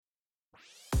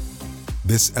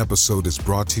This episode is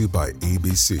brought to you by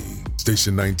ABC.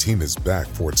 Station 19 is back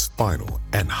for its final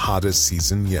and hottest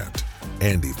season yet.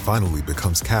 Andy finally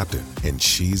becomes captain, and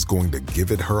she's going to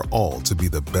give it her all to be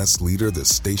the best leader the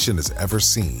station has ever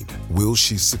seen. Will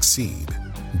she succeed?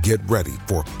 Get ready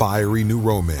for fiery new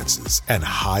romances and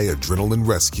high adrenaline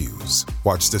rescues.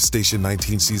 Watch the Station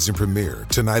 19 season premiere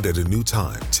tonight at a new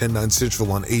time, 10/9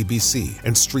 Central on ABC,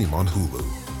 and stream on Hulu.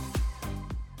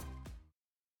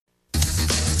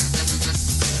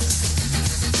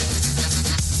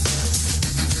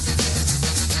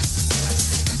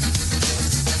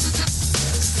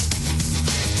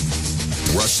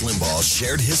 Rush Limbaugh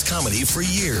shared his comedy for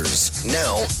years.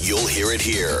 Now you'll hear it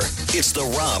here. It's the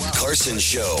Rob Carson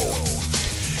Show.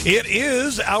 It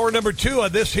is hour number 2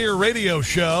 of this here radio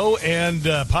show and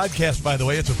podcast, by the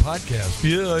way. It's a podcast.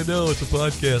 Yeah, I know, it's a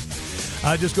podcast.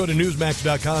 Just go to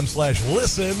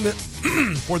newsmax.com/listen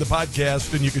for the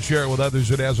podcast, and you can share it with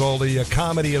others. It has all the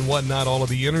comedy and whatnot, all of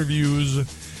the interviews,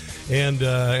 and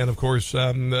of course,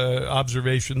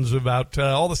 observations about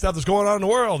all the stuff that's going on in the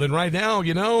world. And right now,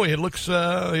 you know, it looks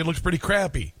pretty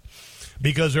crappy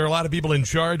because there are a lot of people in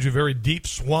charge of a very deep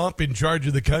swamp in charge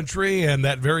of the country, and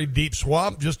that very deep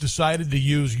swamp just decided to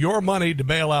use your money to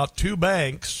bail out 2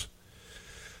 banks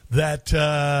that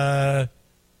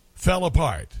fell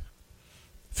apart.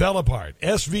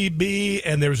 SVB,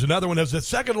 and there's another one. It was the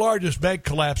second largest bank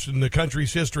collapse in the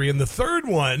country's history, and the third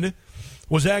one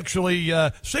was actually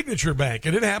Signature Bank.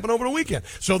 It didn't happen over the weekend.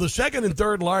 So the second and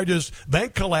third largest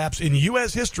bank collapse in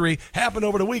U.S. history happened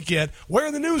over the weekend. Where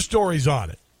are the news stories on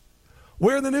it?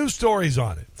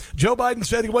 Joe Biden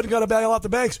said he wasn't going to bail out the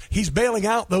banks. He's bailing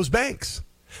out those banks.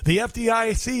 The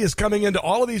FDIC is coming into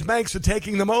all of these banks and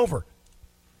taking them over.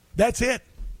 That's it.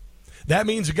 That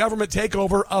means a government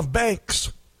takeover of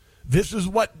banks. This is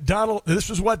what Joe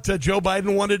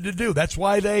Biden wanted to do. That's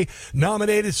why they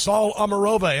nominated Saul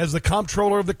Omarova as the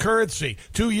comptroller of the currency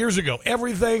 2 years ago.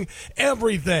 Everything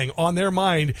on their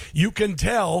mind, you can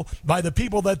tell by the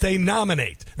people that they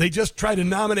nominate. They just try to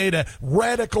nominate a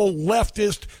radical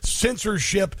leftist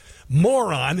censorship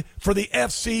moron for the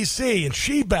FCC, and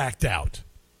she backed out.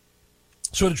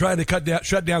 So they're trying to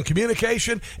shut down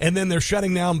communication, and then they're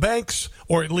shutting down banks,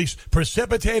 or at least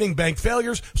precipitating bank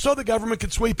failures, so the government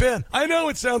can sweep in. I know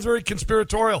it sounds very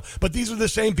conspiratorial, but these are the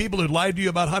same people who lied to you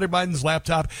about Hunter Biden's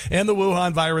laptop and the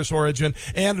Wuhan virus origin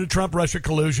and the Trump-Russia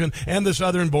collusion and the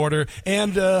southern border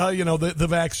and, the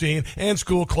vaccine and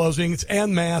school closings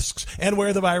and masks and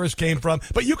where the virus came from.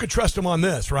 But you could trust them on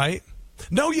this, right?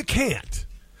 No, you can't.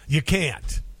 You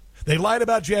can't. They lied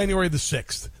about January the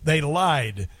 6th. They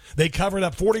lied. They covered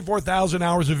up 44,000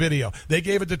 hours of video. They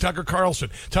gave it to Tucker Carlson.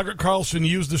 Tucker Carlson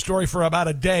used the story for about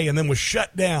a day and then was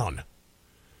shut down.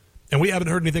 And we haven't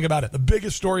heard anything about it. The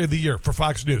biggest story of the year for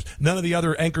Fox News. None of the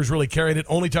other anchors really carried it,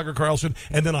 only Tucker Carlson.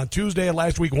 And then on Tuesday of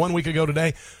last week, 1 week ago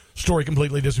today, story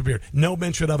completely disappeared. No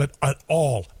mention of it at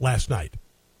all last night.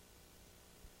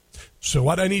 So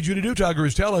what I need you to do, Tucker,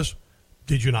 is tell us,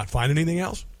 did you not find anything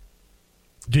else?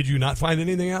 Did you not find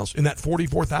anything else in that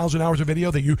 44,000 hours of video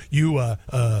that you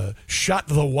shot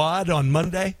the wad on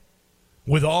Monday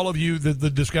with all of you,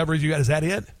 the discoveries you got? Is that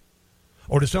it?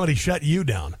 Or did somebody shut you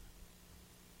down?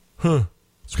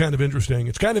 It's kind of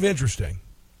interesting.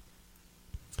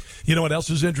 You know what else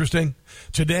is interesting?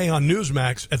 Today on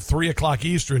Newsmax at 3 o'clock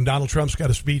Eastern, Donald Trump's got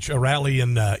a rally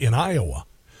in Iowa.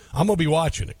 I'm going to be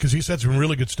watching it because he said some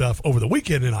really good stuff over the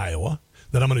weekend in Iowa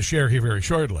that I'm going to share here very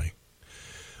shortly.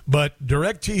 But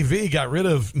DirecTV got rid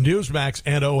of Newsmax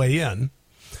and OAN,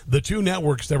 the 2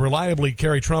 networks that reliably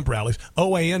carry Trump rallies.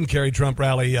 OAN carried Trump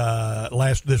rally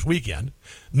this weekend.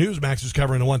 Newsmax is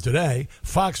covering the one today.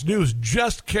 Fox News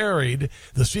just carried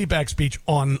the CPAC speech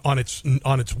on its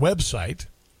website.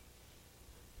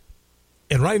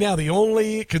 And right now, the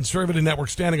only conservative network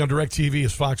standing on DirecTV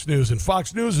is Fox News, and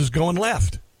Fox News is going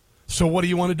left. So what do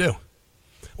you want to do?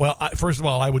 Well, first of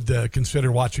all, I would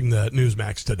consider watching the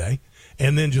Newsmax today,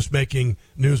 and then just making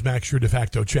Newsmax your de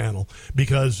facto channel,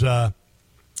 because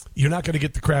you're not going to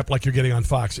get the crap like you're getting on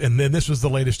Fox. And then this is the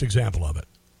latest example of it.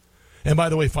 And by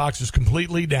the way, Fox is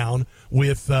completely down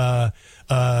with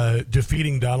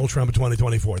defeating Donald Trump in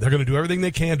 2024. They're going to do everything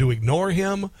they can to ignore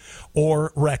him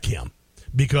or wreck him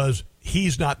because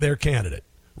he's not their candidate.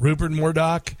 Rupert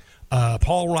Murdoch,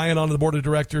 Paul Ryan on the board of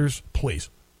directors, please.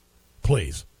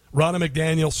 Ronna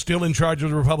McDaniel still in charge of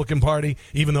the Republican Party,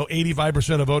 even though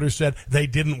 85% of voters said they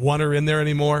didn't want her in there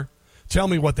anymore. Tell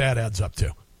me what that adds up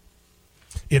to.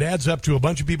 It adds up to a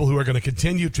bunch of people who are going to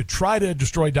continue to try to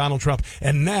destroy Donald Trump,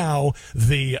 and now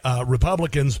the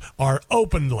Republicans are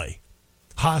openly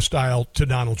hostile to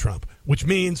Donald Trump, which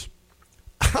means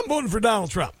I'm voting for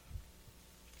Donald Trump.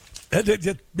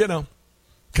 You know,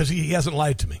 because he hasn't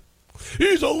lied to me.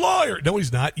 He's a liar. No,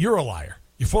 he's not. You're a liar.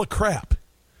 You're full of crap.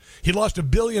 He lost $1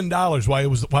 billion while he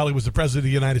was the president of the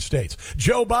United States.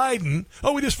 Joe Biden,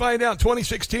 we just find out in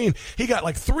 2016, he got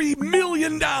like $3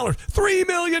 million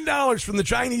from the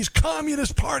Chinese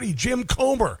Communist Party. Jim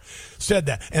Comer said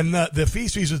that. And the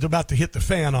feces is about to hit the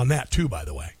fan on that, too, by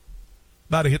the way.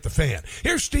 About to hit the fan.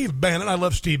 Here's Steve Bannon. I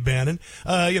love Steve Bannon.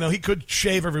 He could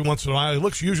shave every once in a while. He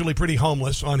looks usually pretty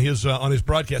homeless on his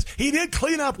broadcast. He did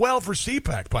clean up well for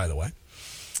CPAC, by the way.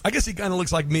 I guess he kind of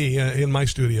looks like me in my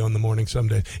studio in the morning some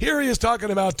days. Here he is talking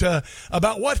about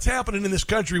what's happening in this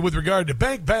country with regard to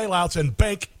bank bailouts and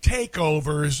bank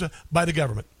takeovers by the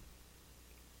government.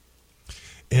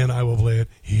 And I will play it.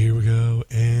 Here we go.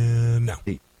 And now.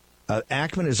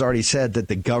 Ackman has already said that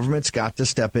the government's got to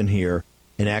step in here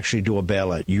and actually do a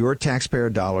bailout. Your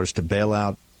taxpayer dollars to bail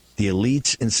out the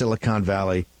elites in Silicon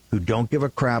Valley who don't give a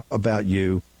crap about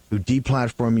you, who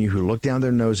deplatform you, who look down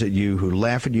their nose at you, who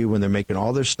laugh at you when they're making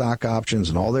all their stock options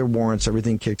and all their warrants,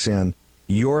 everything kicks in.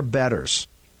 You're betters.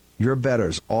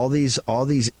 All these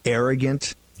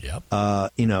arrogant,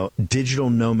 digital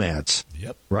nomads,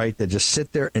 right? That just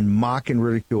sit there and mock and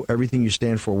ridicule everything you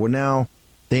stand for. Well, now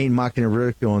they ain't mocking and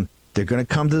ridiculing. They're going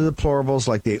to come to the deplorables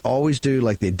like they always do,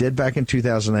 like they did back in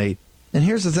 2008. And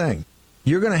here's the thing: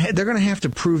 they're going to have to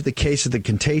prove the case of the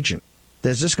contagion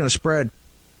that's just going to spread.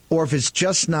 Or if it's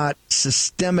just not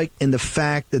systemic in the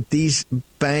fact that these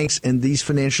banks and these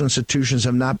financial institutions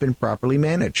have not been properly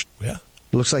managed. Yeah.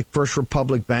 It looks like First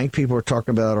Republic Bank, people are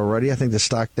talking about it already. I think the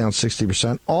stock down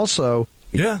 60%. Also,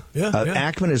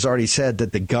 Ackman has already said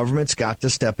that the government's got to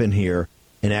step in here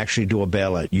and actually do a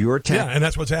bailout. And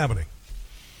that's what's happening.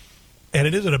 And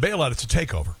it isn't a bailout, it's a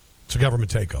takeover. It's a government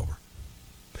takeover.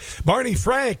 Barney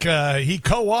Frank, he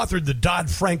co-authored the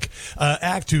Dodd-Frank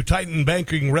Act to tighten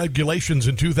banking regulations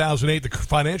in 2008, the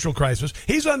financial crisis.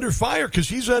 He's under fire because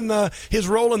he's in his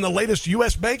role in the latest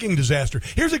U.S. banking disaster.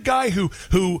 Here's a guy who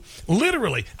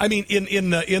literally, in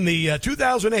the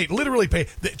 2008, literally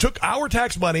took our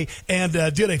tax money and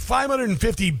did a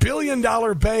 $550 billion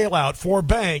bailout for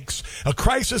banks, a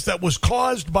crisis that was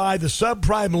caused by the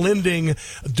subprime lending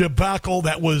debacle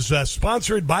that was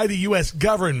sponsored by the U.S.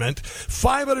 government.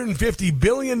 $550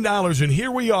 billion, and here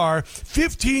we are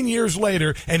 15 years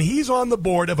later, and he's on the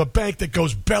board of a bank that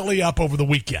goes belly up over the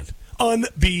weekend.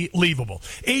 Unbelievable.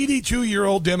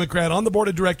 82-year-old Democrat on the board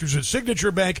of directors at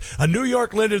Signature Bank, a New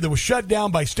York lender that was shut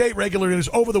down by state regulators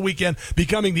over the weekend,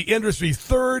 becoming the industry's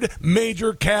third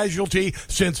major casualty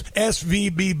since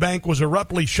SVB Bank was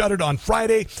abruptly shuttered on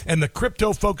Friday and the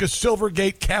crypto-focused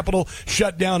Silvergate Capital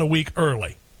shut down a week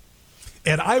early.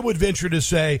 And I would venture to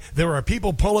say there are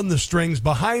people pulling the strings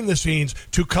behind the scenes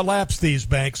to collapse these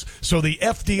banks so the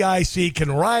FDIC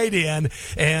can ride in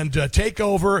and take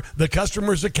over the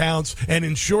customers' accounts and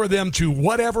insure them to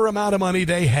whatever amount of money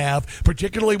they have,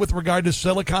 particularly with regard to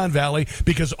Silicon Valley,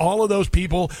 because all of those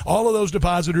people, all of those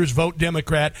depositors vote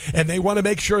Democrat, and they want to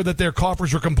make sure that their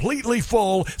coffers are completely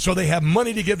full so they have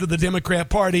money to give to the Democrat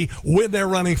Party when they're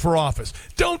running for office.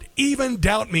 Don't even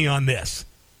doubt me on this.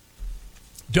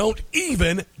 Don't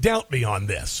even doubt me on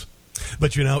this.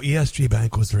 But, ESG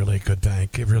Bank was really a good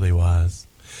bank. It really was.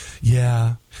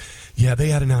 Yeah, they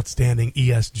had an outstanding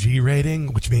ESG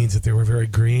rating, which means that they were very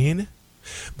green,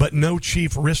 but no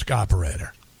chief risk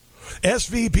operator.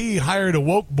 SVP hired a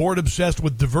woke board obsessed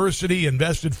with diversity,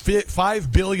 invested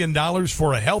 $5 billion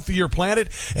for a healthier planet,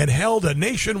 and held a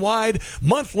nationwide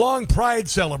month-long pride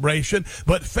celebration,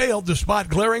 but failed to spot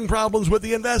glaring problems with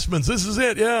the investments. This is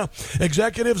it, yeah.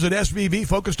 Executives at SVB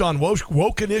focused on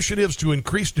woke initiatives to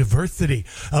increase diversity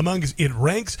among its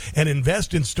ranks and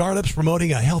invest in startups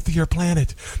promoting a healthier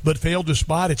planet, but failed to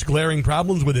spot its glaring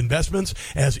problems with investments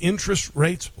as interest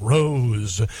rates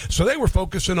rose. So they were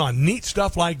focusing on neat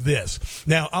stuff like this.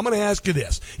 Now, I'm going to ask you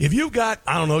this. If you've got,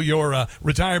 your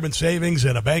retirement savings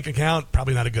in a bank account,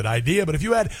 probably not a good idea, but if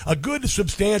you had a good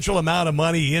substantial amount of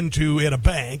money in a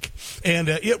bank and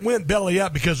it went belly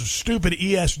up because of stupid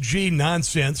ESG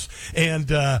nonsense and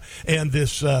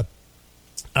this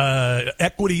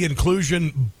equity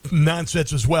inclusion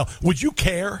nonsense as well, would you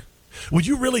care? Would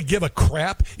you really give a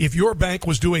crap if your bank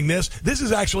was doing this? This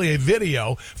is actually a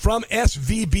video from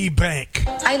SVB Bank.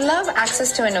 I love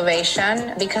access to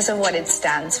innovation because of what it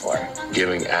stands for.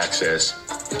 Giving access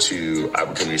to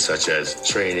opportunities such as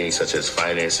training, such as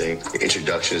financing,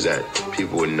 introductions that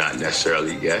people would not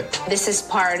necessarily get. This is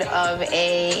part of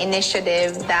an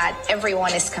initiative that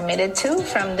everyone is committed to,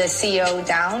 from the CEO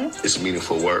down. It's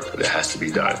meaningful work that has to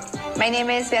be done. My name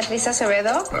is Beatriz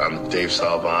Acevedo. I'm Dave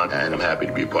Salvon, and I'm happy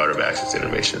to be part of Access to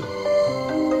Innovation.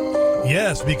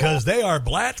 Yes, because they are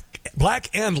black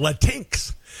and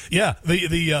Latinx. Yeah,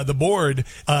 the board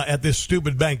at this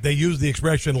stupid bank, they use the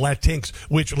expression Latinx,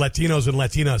 which Latinos and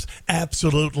Latinas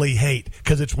absolutely hate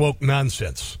because it's woke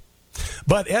nonsense.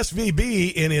 But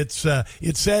SVB,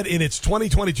 it said in its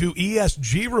 2022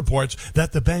 ESG reports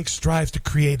that the bank strives to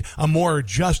create a more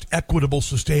just, equitable,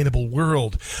 sustainable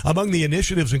world. Among the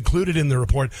initiatives included in the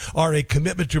report are a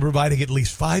commitment to providing at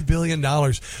least $5 billion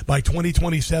by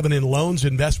 2027 in loans,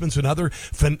 investments, and other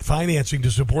financing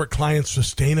to support clients'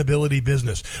 sustainability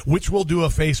business, which will do a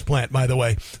faceplant, by the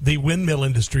way. The windmill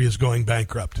industry is going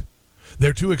bankrupt.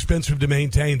 They're too expensive to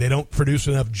maintain. They don't produce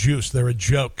enough juice. They're a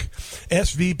joke.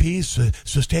 SVP's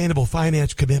sustainable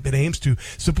finance commitment aims to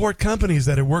support companies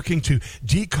that are working to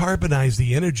decarbonize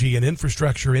the energy and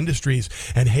infrastructure industries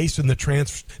and hasten the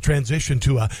transition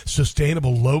to a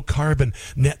sustainable, low-carbon,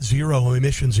 net zero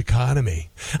emissions economy.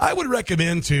 I would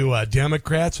recommend to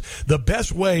Democrats the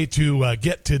best way to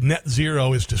get to net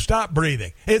zero is to stop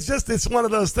breathing. It's one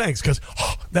of those things because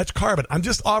that's carbon. I'm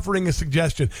just offering a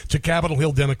suggestion to Capitol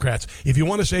Hill Democrats. If you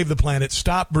want to save the planet,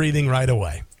 stop breathing right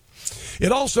away.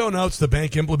 It also notes the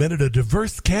bank implemented a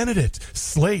diverse candidate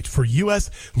slate for U.S.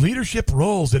 leadership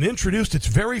roles and introduced its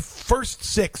very first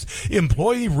 6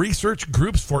 employee research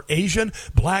groups for Asian,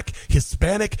 Black,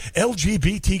 Hispanic,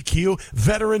 LGBTQ,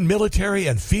 veteran, military,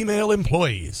 and female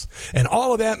employees. And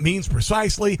all of that means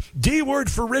precisely D word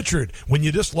for Richard when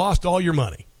you just lost all your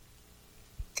money.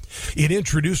 It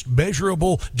introduced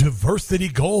measurable diversity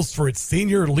goals for its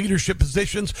senior leadership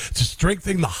positions to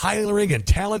strengthen the hiring and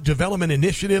talent development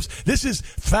initiatives. This is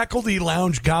faculty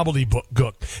lounge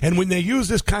gobbledygook. And when they use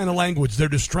this kind of language, they're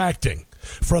distracting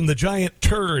from the giant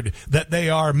turd that they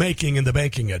are making in the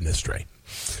banking industry.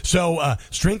 So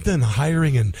strengthen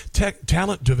hiring and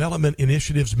talent development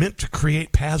initiatives meant to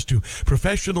create paths to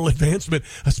professional advancement,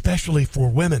 especially for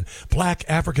women, Black,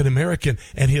 African American,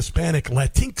 and Hispanic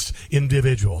Latinx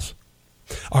individuals.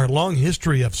 Our long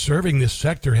history of serving this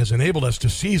sector has enabled us to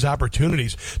seize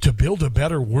opportunities to build a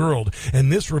better world,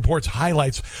 and this report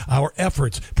highlights our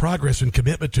efforts, progress, and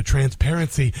commitment to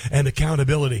transparency and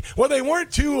accountability. Well, they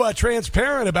weren't too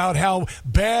transparent about how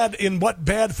bad, in what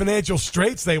bad financial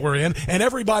straits they were in, and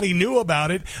everybody knew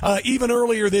about it. Even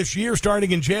earlier this year,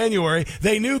 starting in January,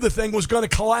 they knew the thing was going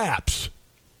to collapse.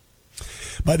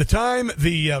 By the time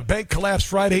the bank collapsed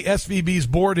Friday, SVB's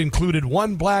board included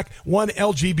 1 Black, 1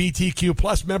 LGBTQ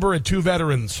plus member, and 2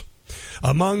 veterans.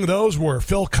 Among those were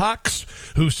Phil Cox,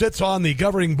 who sits on the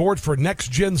governing board for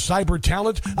Next Gen Cyber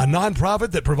Talent, a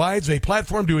nonprofit that provides a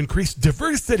platform to increase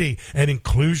diversity and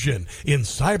inclusion in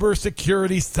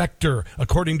cybersecurity sector,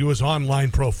 according to his online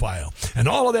profile. And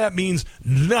all of that means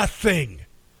nothing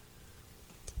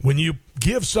when you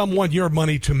give someone your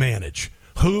money to manage.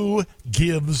 Who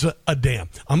gives a damn?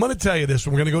 I'm going to tell you this,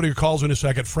 and we're going to go to your calls in a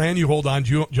second. Fran, you hold on.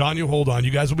 John, you hold on.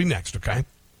 You guys will be next, okay?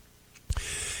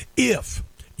 If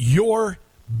your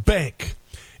bank,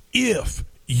 if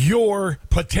your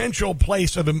potential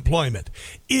place of employment,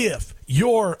 if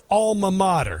your alma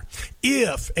mater,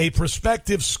 if a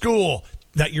prospective school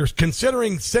that you're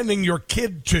considering sending your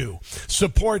kid to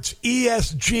supports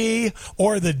ESG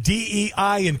or the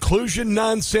DEI inclusion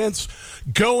nonsense,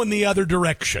 go in the other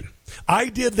direction. I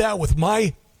did that with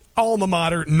my alma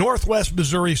mater, Northwest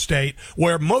Missouri State,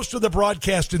 where most of the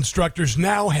broadcast instructors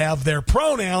now have their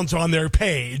pronouns on their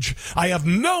page. I have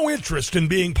no interest in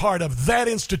being part of that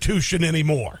institution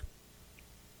anymore.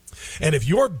 And if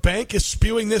your bank is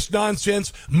spewing this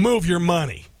nonsense, move your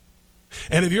money.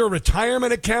 And if your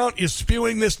retirement account is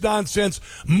spewing this nonsense,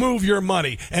 move your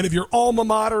money. And if your alma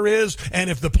mater is, and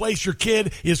if the place your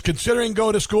kid is considering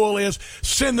going to school is,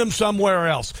 send them somewhere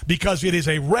else, because it is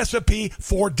a recipe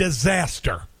for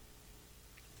disaster.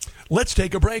 Let's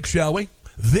take a break, shall we?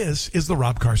 This is the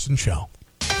Rob Carson Show.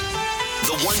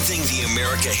 The one thing the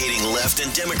America-hating left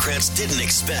and Democrats didn't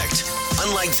expect.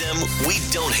 Unlike them, we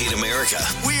don't hate America.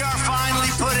 We are finally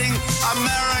putting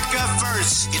America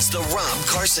first. It's the Rob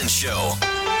Carson Show.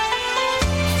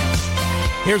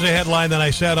 Here's a headline that I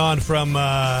set on from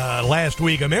last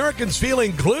week. Americans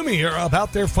feeling gloomier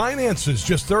about their finances.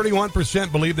 Just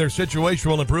 31% believe their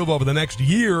situation will improve over the next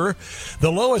year.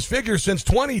 The lowest figure since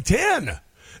 2010.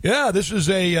 Yeah, this is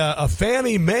a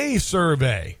Fannie Mae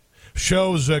survey.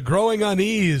 Shows growing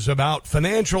unease about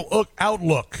financial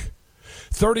outlook.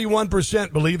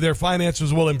 31% believe their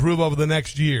finances will improve over the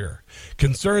next year.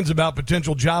 Concerns about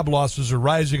potential job losses are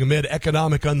rising amid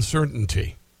economic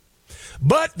uncertainty.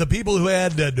 But the people who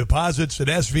had deposits at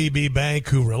SVB Bank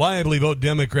who reliably vote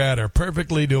Democrat are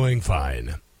perfectly doing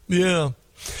fine. Yeah.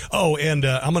 Oh, and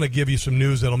I'm going to give you some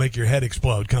news that'll make your head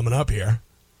explode coming up here.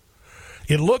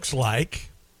 It looks like,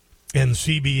 and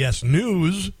CBS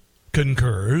News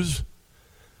concurs,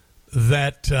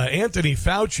 that Anthony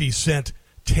Fauci sent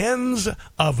tens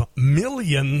of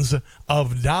millions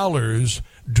of dollars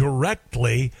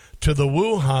directly to the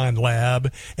Wuhan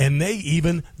lab, and they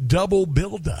even double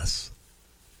billed us.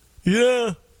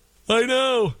 Yeah, I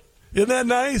know. Isn't that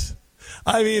nice?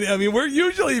 I mean, we're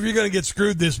usually, if you're going to get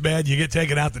screwed this bad, you get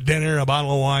taken out to dinner, a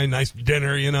bottle of wine, nice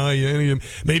dinner, you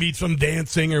maybe some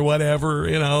dancing or whatever,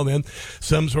 then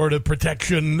some sort of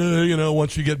protection,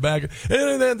 once you get back.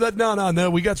 And then, no,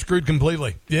 we got screwed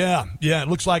completely. Yeah, it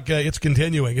looks like it's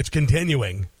continuing. It's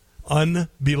continuing.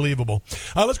 Unbelievable.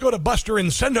 Let's go to Buster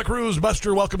in Santa Cruz.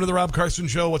 Buster, welcome to the Rob Carson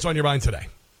Show. What's on your mind today?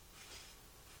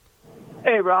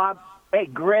 Hey, Rob. Hey,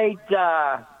 great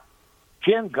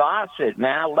Jim Gossett,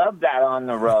 man. I love that on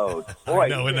the road. Boy, I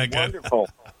know, isn't that good? Wonderful.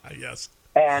 Yes.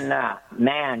 And,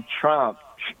 man, Trump,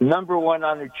 number one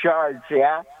on the charts,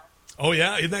 yeah? Oh,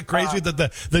 yeah. Isn't that crazy that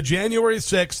the January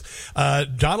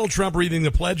 6th, Donald Trump reading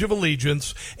the Pledge of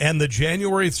Allegiance and the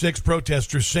January 6th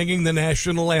protesters singing the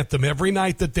national anthem every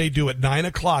night that they do at 9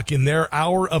 o'clock in their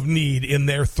hour of need, in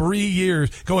their 3 years,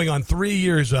 going on 3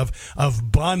 years of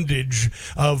bondage,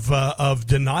 of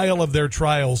denial of their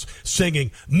trials, singing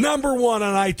number one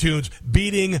on iTunes,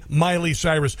 beating Miley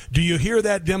Cyrus. Do you hear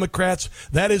that, Democrats?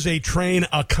 That is a train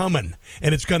a-coming,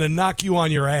 and it's going to knock you on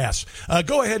your ass.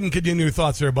 Go ahead and continue your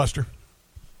thoughts there, Buster.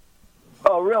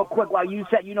 Oh, real quick, while you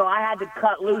said, I had to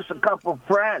cut loose a couple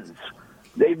friends.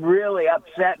 They really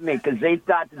upset me because they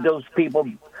thought that those people,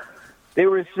 they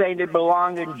were saying they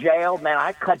belonged in jail. Man,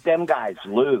 I cut them guys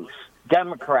loose.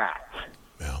 Democrats.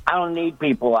 Yeah. I don't need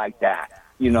people like that.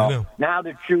 Now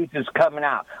the truth is coming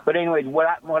out. But anyways,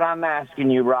 what I'm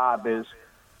asking you, Rob, is,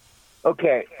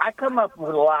 okay, I come up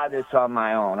with a lot of this on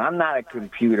my own. I'm not a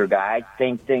computer guy. I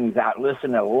think things out.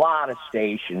 Listen to a lot of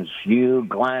stations. You,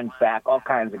 Glenn Beck, all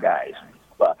kinds of guys.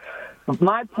 But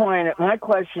my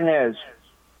question is,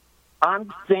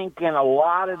 I'm thinking a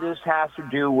lot of this has to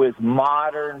do with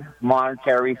modern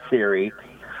monetary theory,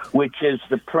 which is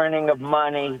the printing of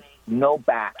money, no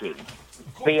backing.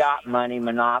 Fiat money,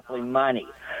 monopoly money.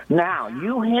 Now,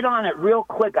 you hit on it real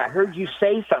quick. I heard you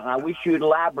say something. I wish you'd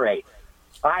elaborate.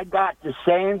 I got the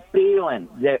same feeling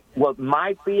that what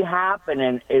might be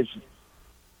happening is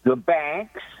the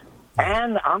banks,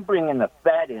 and I'm bringing the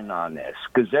Fed in on this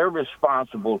because they're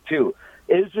responsible too.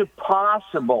 Is it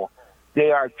possible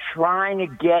they are trying to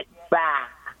get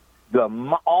back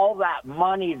all that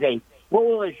money they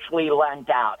foolishly lent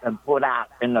out and put out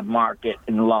in the market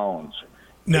in loans?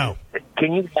 No.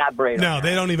 Can you elaborate on that? No,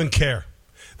 they don't even care.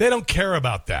 They don't care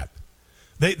about that.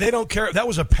 They don't care. That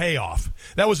was a payoff.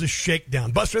 That was a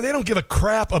shakedown. Buster, they don't give a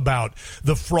crap about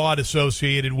the fraud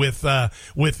associated with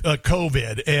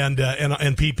COVID and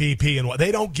PPP and what.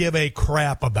 They don't give a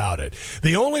crap about it.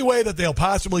 The only way that they'll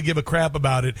possibly give a crap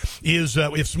about it is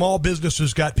if small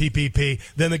businesses got PPP,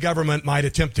 then the government might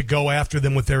attempt to go after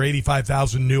them with their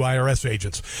 85,000 new IRS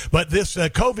agents. But this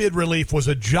COVID relief was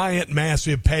a giant,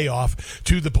 massive payoff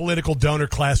to the political donor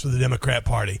class of the Democrat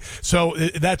Party. So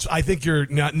I think you're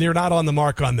not on the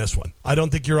mark on this one. I don't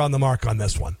think you're on the mark on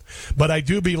this one. But I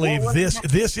do believe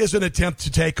this is an attempt to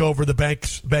take over the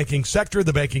banking sector,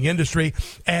 the banking industry,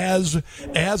 as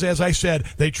I said,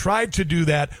 they tried to do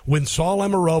that when Saul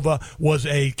Amarova was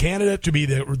a candidate to be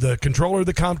the controller of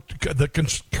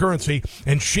the currency,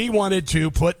 and she wanted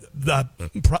to put the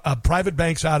private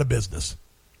banks out of business.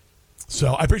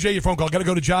 So I appreciate your phone call. Got to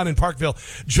go to John in Parkville.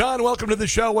 John, welcome to the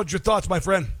show. What's your thoughts, my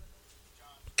friend?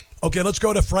 Okay, let's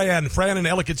go to Fran. Fran in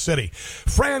Ellicott City.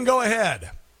 Fran, go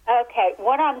ahead. Okay,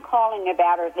 what I'm calling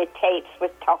about are the tapes with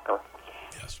Tucker.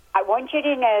 Yes. I want you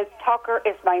to know Tucker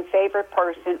is my favorite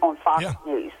person on Fox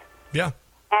News. Yeah.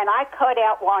 And I cut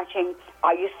out watching.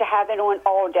 I used to have it on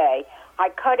all day. I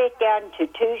cut it down to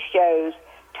 2 shows,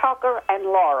 Tucker and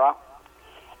Laura,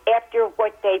 after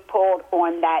what they pulled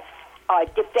on that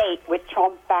debate with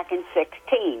Trump back in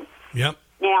 2016. Yep.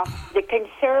 Now, the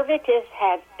conservatives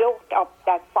have built up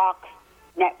that Fox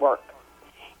network.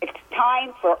 It's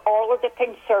time for all of the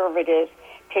conservatives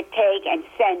to take and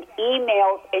send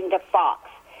emails into Fox.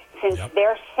 Since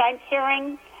they're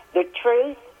censoring the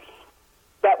truth,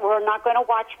 that we're not going to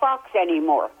watch Fox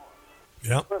anymore.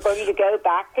 Yep. We're going to go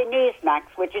back to Newsmax,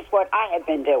 which is what I have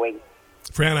been doing.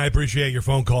 Fran, I appreciate your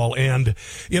phone call. And,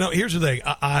 here's the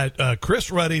thing.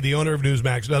 Chris Ruddy, the owner of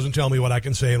Newsmax, doesn't tell me what I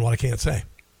can say and what I can't say.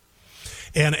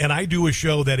 And I do a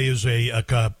show that is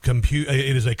it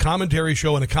is a commentary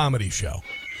show and a comedy show.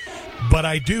 But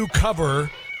I do cover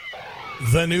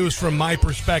the news from my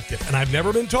perspective. And I've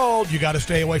never been told, you got to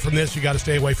stay away from this, you got to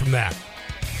stay away from that.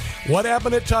 What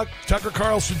happened at Tucker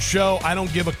Carlson's show, I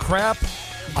don't give a crap.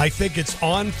 I think it's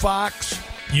on Fox.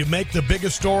 You make the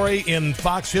biggest story in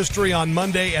Fox history on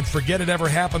Monday and forget it ever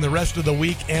happened the rest of the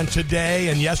week and today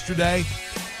and yesterday.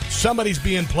 Somebody's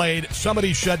being played.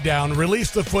 Somebody's shut down.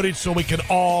 Release the footage so we can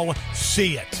all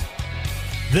see it.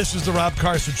 This is the Rob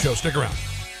Carson Show. Stick around.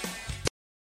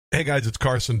 Hey, guys, it's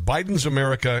Carson. Biden's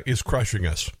America is crushing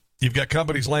us. You've got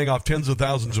companies laying off tens of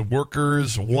thousands of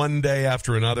workers one day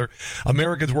after another.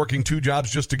 Americans working 2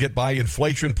 jobs just to get by.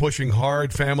 Inflation pushing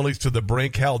hard. Families to the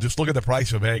brink. Hell, just look at the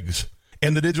price of eggs.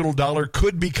 And the digital dollar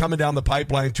could be coming down the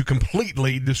pipeline to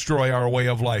completely destroy our way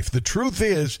of life. The truth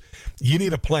is, you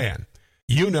need a plan.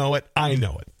 You know it. I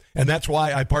know it. And that's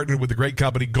why I partnered with the great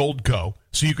company Goldco,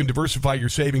 so you can diversify your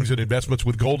savings and investments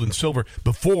with gold and silver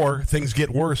before things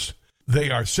get worse. They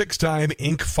are 6-time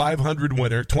Inc. 500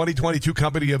 winner, 2022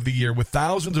 Company of the Year with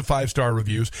thousands of 5-star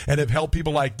reviews, and have helped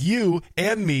people like you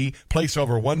and me place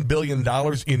over $1 billion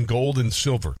in gold and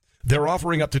silver. They're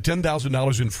offering up to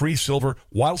 $10,000 in free silver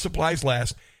while supplies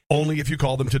last, only if you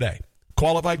call them today.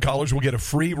 Qualified callers will get a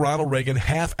free Ronald Reagan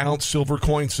half-ounce silver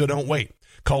coin, so don't wait.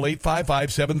 Call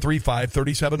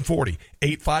 855-735-3740.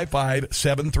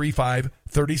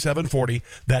 855-735-3740.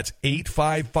 That's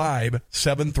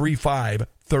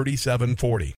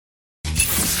 855-735-3740.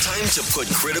 Time to put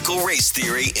critical race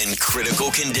theory in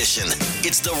critical condition.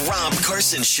 It's the Rob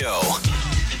Carson Show.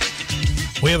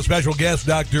 We have a special guest,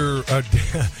 Dr.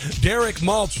 Derek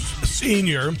Maltz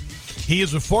Sr. He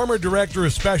is a former director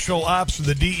of special ops of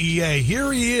the DEA.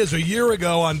 Here he is a year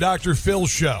ago on Dr.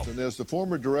 Phil's show. And as the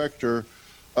former director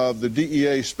of the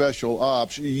DEA special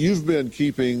ops, you've been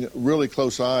keeping really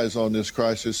close eyes on this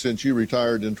crisis since you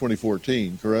retired in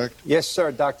 2014, correct? Yes,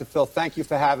 sir, Dr. Phil. Thank you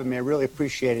for having me. I really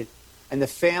appreciate it. And the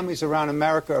families around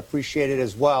America appreciate it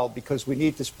as well, because we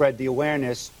need to spread the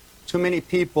awareness. Too many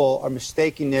people are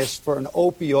mistaking this for an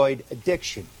opioid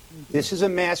addiction. This is a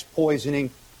mass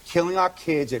poisoning, killing our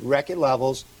kids at record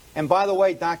levels. And by the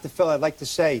way, Dr. Phil, I'd like to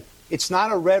say, it's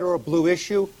not a red or a blue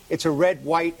issue. It's a red,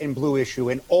 white, and blue issue.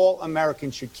 And all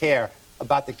Americans should care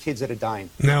about the kids that are dying.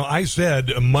 Now, I said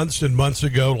months and months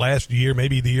ago, last year,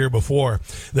 maybe the year before,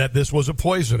 that this was a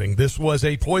poisoning. This was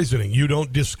a poisoning. You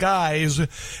don't disguise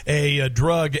a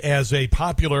drug as a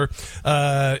popular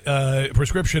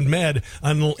prescription med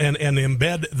and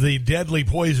embed the deadly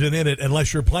poison in it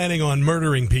unless you're planning on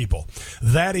murdering people.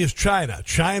 That is China.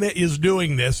 China is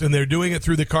doing this, and they're doing it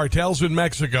through the cartels in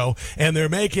Mexico, and they're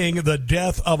making the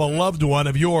death of a loved one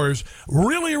of yours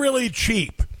really, really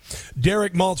cheap.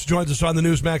 Derek Maltz joins us on the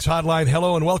Newsmax hotline.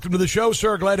 Hello and welcome to the show,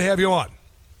 sir. Glad to have you on.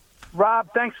 Rob,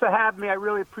 thanks for having me. I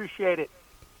really appreciate it.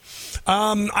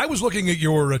 I was looking at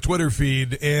your Twitter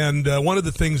feed, and one of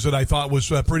the things that I thought was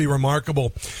pretty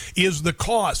remarkable is the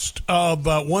cost of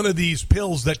one of these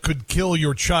pills that could kill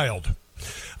your child.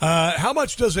 How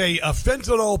much does a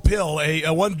fentanyl pill,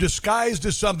 a one disguised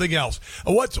as something else,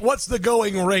 what's the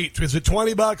going rate? Is it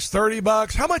 $20,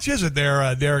 $30? How much is it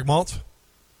there, Derek Maltz?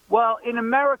 Well, in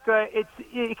America, it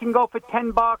can go for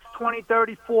 $10, $20,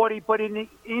 $30, $40, but in the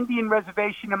Indian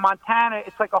reservation in Montana,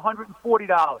 it's like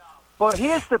 $140. But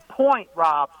here's the point,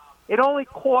 Rob. It only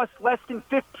costs less than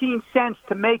 15 cents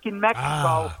to make in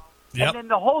Mexico. Yep. And then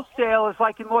the wholesale is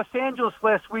like in Los Angeles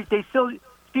last week, they seized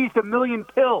 1 million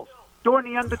pills.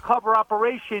 During the undercover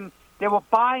operation, they were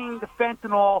buying the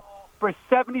fentanyl for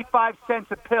 75 cents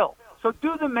a pill. So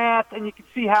do the math, and you can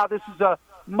see how this is a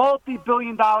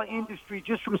multi-billion-dollar industry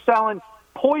just from selling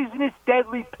poisonous,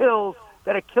 deadly pills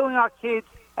that are killing our kids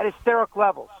at hysteric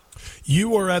levels.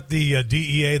 You were at the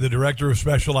DEA, the Director of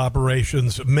Special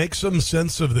Operations. Make some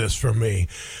sense of this for me,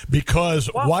 because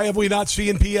why have we not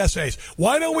seen PSAs?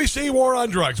 Why don't we see war on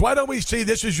drugs? Why don't we see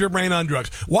this is your brain on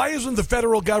drugs? Why isn't the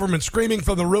federal government screaming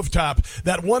from the rooftop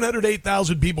that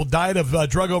 108,000 people died of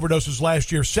drug overdoses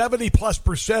last year?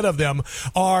 70+% of them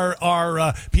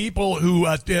are people who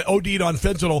OD'd on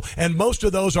fentanyl, and most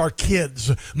of those are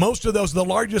kids. Most of those, the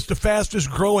largest, the fastest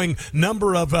growing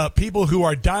number of people who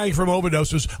are dying from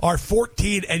overdoses are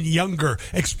 14 and younger.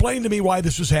 Explain to me why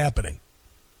this is happening.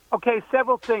 Okay,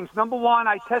 several things. Number one,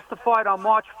 I testified on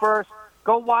March 1st.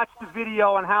 Go watch the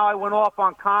video on how I went off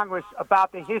on Congress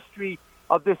about the history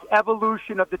of this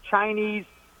evolution of the Chinese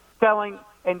selling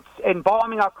and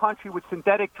bombing our country with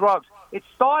synthetic drugs. It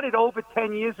started over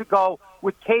 10 years ago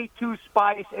with K2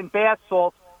 spice and bath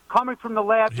salts coming from the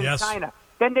labs in China.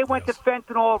 Then they went to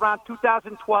fentanyl around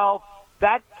 2012.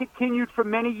 That continued for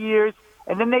many years,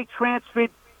 and then they transferred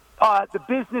the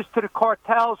business to the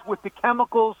cartels with the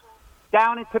chemicals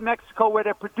down into Mexico where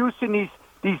they're producing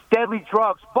these deadly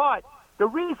drugs. But the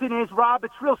reason is, Rob,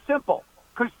 it's real simple,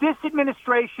 because this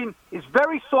administration is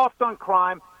very soft on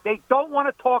crime. They don't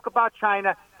want to talk about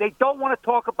China. They don't want to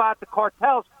talk about the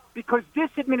cartels, because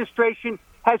this administration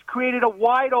has created a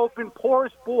wide-open,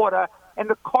 porous border, and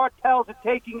the cartels are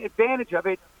taking advantage of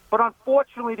it. But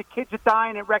unfortunately, the kids are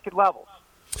dying at record levels.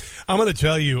 I'm going to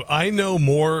tell you, I know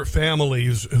more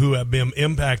families who have been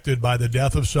impacted by the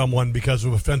death of someone because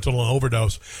of a fentanyl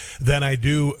overdose than I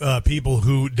do people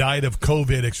who died of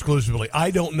COVID exclusively.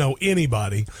 I don't know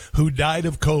anybody who died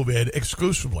of COVID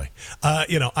exclusively. I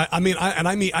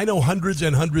know hundreds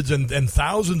and hundreds and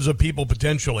thousands of people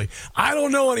potentially. I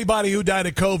don't know anybody who died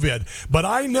of COVID, but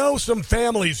I know some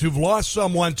families who've lost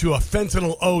someone to a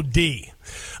fentanyl OD.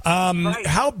 Right.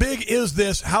 How big is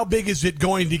this? How big is it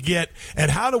going to get? And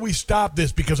how do we stop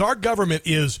this? Because our government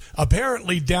is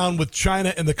apparently down with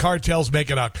China and the cartels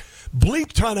making a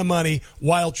bleep ton of money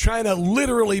while China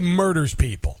literally murders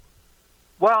people.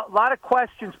 Well, a lot of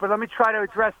questions, but let me try to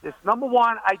address this. Number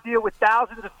one, I deal with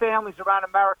thousands of families around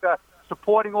America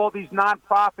supporting all these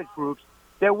nonprofit groups.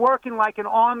 They're working like an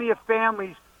army of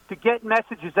families to get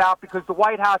messages out because the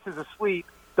White House is asleep.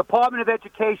 Department of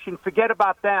Education, forget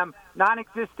about them,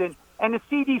 non-existent, and the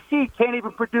CDC can't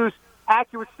even produce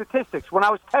accurate statistics. When I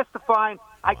was testifying,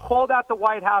 I called out the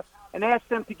White House and asked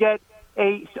them to get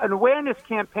an awareness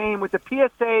campaign with the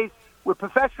PSAs, with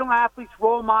professional athletes,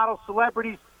 role models,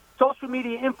 celebrities, social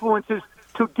media influencers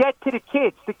to get to the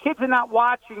kids. The kids are not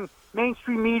watching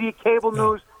mainstream media, cable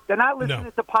news. They're not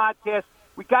listening to podcasts.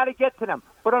 We got to get to them.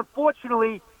 But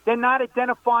unfortunately, they're not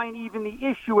identifying even the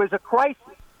issue as a crisis.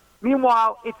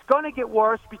 Meanwhile, it's going to get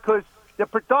worse because the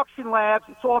production labs,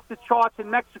 it's off the charts in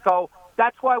Mexico.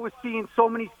 That's why we're seeing so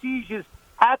many seizures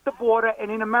at the border and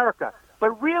in America.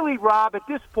 But really, Rob, at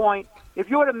this point,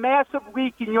 if you had a massive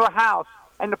leak in your house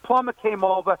and the plumber came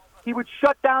over, he would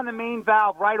shut down the main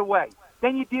valve right away.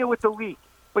 Then you deal with the leak.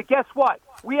 But guess what?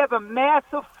 We have a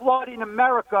massive flood in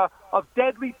America of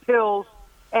deadly pills,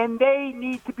 and they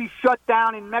need to be shut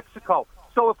down in Mexico.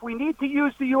 So if we need to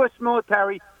use the U.S.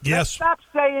 military, let's stop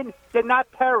saying they're not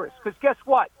terrorists. Because guess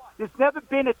what? There's never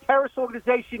been a terrorist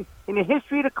organization in the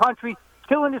history of the country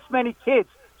killing this many kids.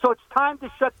 So it's time to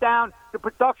shut down the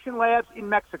production labs in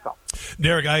Mexico.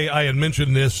 Derek, I had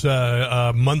mentioned this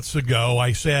months ago.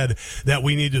 I said that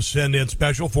we need to send in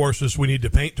special forces. We need to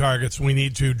paint targets. We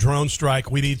need to drone strike.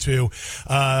 We need to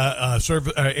serve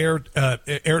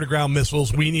air-to-ground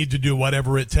missiles. We need to do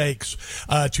whatever it takes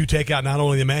to take out not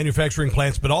only the manufacturing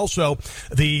plants, but also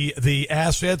the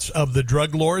assets of the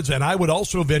drug lords. And I would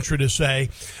also venture to say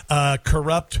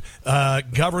corrupt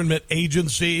government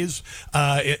agencies,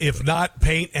 if not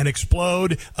paint and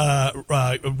explode,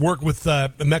 work with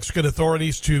Mexican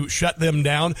authorities to shut them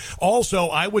down. Also,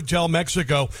 I would tell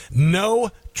Mexico,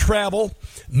 no travel,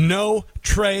 no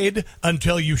trade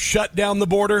until you shut down the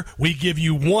border. We give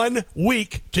you 1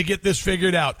 week to get this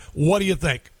figured out. What do you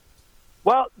think?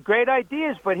 Well, great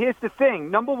ideas, but here's the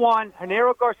thing. Number one,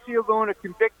 Genaro Garcia Luna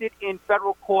convicted in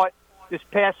federal court this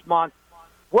past month,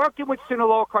 working with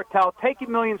Sinaloa cartel,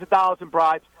 taking millions of dollars in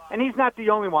bribes, and he's not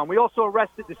the only one. We also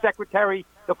arrested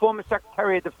the former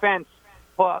Secretary of Defense,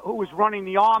 who was running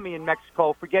the army in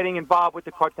Mexico, for getting involved with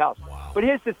the cartels. Wow. But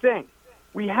here's the thing.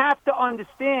 We have to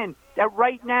understand that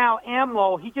right now,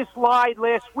 AMLO, he just lied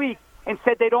last week and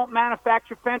said they don't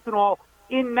manufacture fentanyl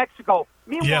in Mexico.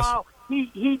 Meanwhile,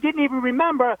 he didn't even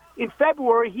remember in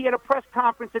February he had a press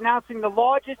conference announcing the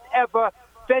largest ever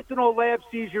fentanyl lab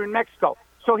seizure in Mexico.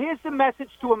 So here's the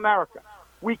message to America.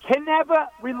 We can never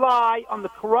rely on the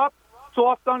corrupt,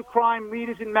 soft-on-crime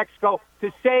leaders in Mexico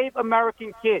to save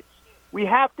American kids. We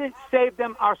have to save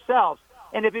them ourselves.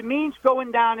 And if it means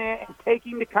going down there and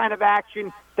taking the kind of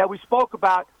action that we spoke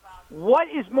about, what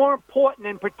is more important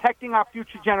than protecting our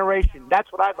future generation? That's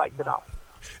what I'd like to know.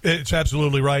 It's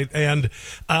absolutely right. And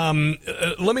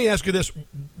let me ask you this.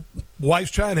 Why is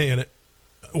China in it?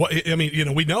 I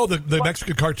mean, we know the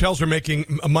Mexican cartels are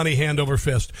making money hand over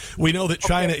fist. We know that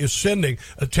China is sending.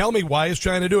 Tell me, why is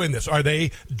China doing this? Are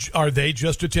they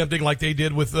just attempting, like they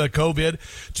did with COVID,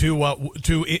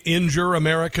 to injure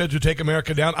America, to take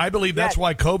America down? I believe that's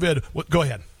why COVID. Go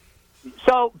ahead.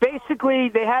 So basically,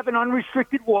 they have an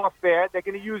unrestricted warfare. They're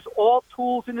going to use all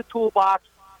tools in the toolbox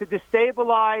to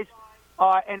destabilize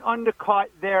and undercut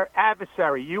their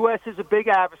adversary. U.S. is a big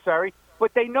adversary.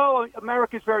 But they know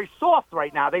America's very soft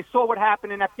right now. They saw what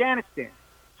happened in Afghanistan.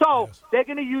 So they're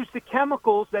going to use the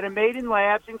chemicals that are made in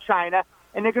labs in China,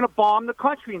 and they're going to bomb the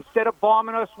country. Instead of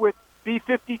bombing us with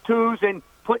B-52s and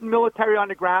putting military on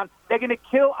the ground, they're going to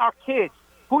kill our kids.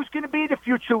 Who's going to be the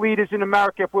future leaders in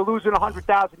America if we're losing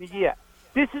 100,000 a year?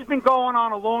 This has been going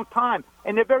on a long time,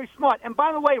 and they're very smart. And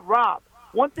by the way, Rob,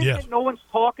 one thing that no one's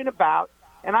talking about,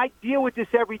 and I deal with this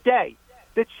every day,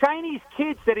 the Chinese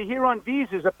kids that are here on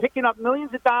visas are picking up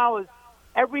millions of dollars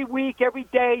every week, every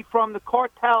day from the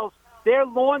cartels. They're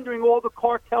laundering all the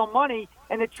cartel money,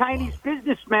 and the Chinese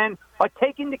businessmen are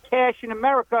taking the cash in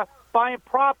America, buying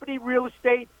property, real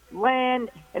estate,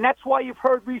 land, and that's why you've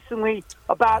heard recently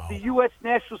about the U.S.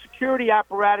 national security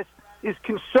apparatus is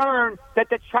concerned that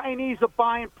the Chinese are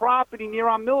buying property near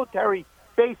our military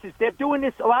bases. They're doing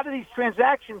this. A lot of these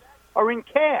transactions are in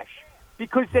cash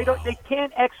because they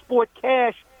can't export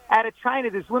cash out of China.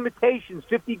 There's limitations,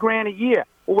 $50,000 a year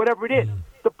or whatever it is.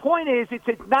 The point is, it's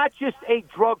not just a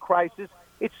drug crisis.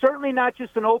 It's certainly not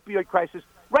just an opioid crisis.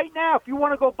 Right now, if you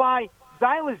want to go buy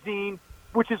xylazine,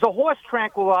 which is a horse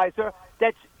tranquilizer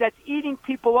that's eating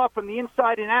people up from the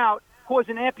inside and out,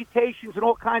 causing amputations and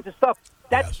all kinds of stuff,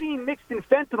 that's being mixed in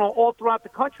fentanyl all throughout the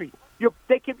country. You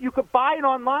could buy it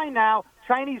online now,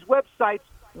 Chinese websites,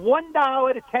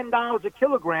 $1 to $10 a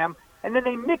kilogram, and then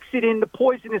they mix it in the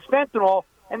poisonous fentanyl,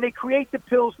 and they create the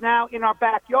pills now in our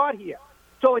backyard here.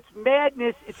 So it's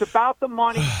madness. It's about the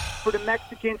money for the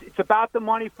Mexicans. It's about the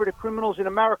money for the criminals in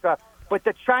America. But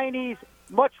the Chinese,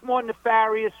 much more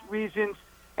nefarious reasons,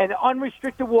 and the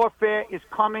unrestricted warfare is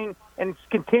coming, and it's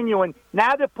continuing.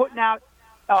 Now they're putting out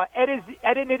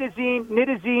etidinidazine,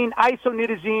 nidazine,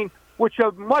 isonidazine, which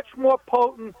are much more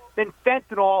potent than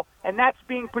fentanyl, and that's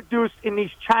being produced in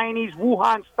these Chinese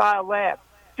Wuhan-style labs,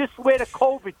 just where the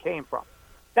COVID came from.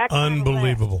 That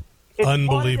Unbelievable. It's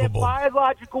Unbelievable. Part of their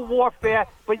biological warfare,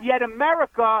 but yet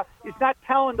America is not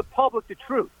telling the public the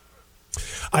truth.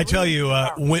 I tell you,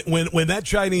 when that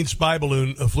Chinese spy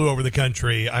balloon flew over the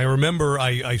country, I remember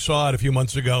I saw it a few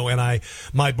months ago, and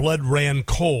my blood ran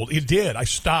cold. It did. I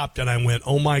stopped, and I went,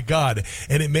 oh, my God.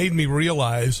 And it made me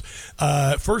realize,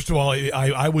 first of all,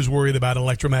 I was worried about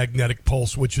electromagnetic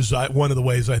pulse, which is one of the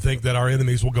ways I think that our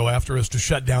enemies will go after us to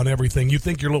shut down everything. You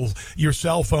think your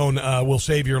cell phone will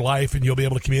save your life, and you'll be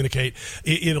able to communicate.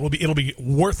 It'll be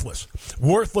worthless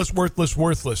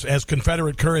as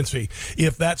Confederate currency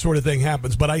if that sort of thing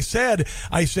happens. But I said,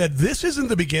 this isn't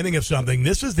the beginning of something.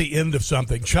 This is the end of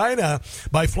something. China,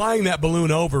 by flying that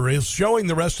balloon over, is showing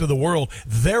the rest of the world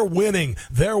they're winning.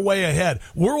 They're way ahead.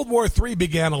 World War III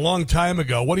began a long time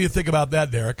ago. What do you think about that,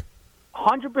 Derek?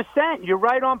 100%. You're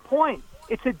right on point.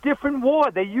 It's a different war.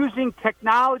 They're using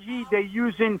technology. They're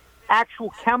using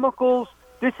actual chemicals.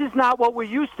 This is not what we're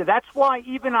used to. That's why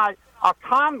even our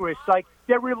Congress,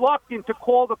 they're reluctant to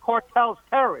call the cartels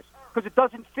terrorists because it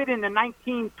doesn't fit in the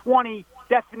 1920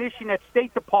 definition that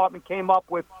State Department came up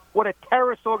with what a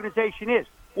terrorist organization is.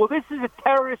 Well, this is a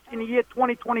terrorist in the year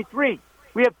 2023.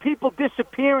 We have people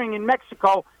disappearing in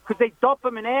Mexico because they dump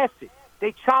them in acid.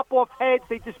 They chop off heads.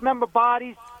 They dismember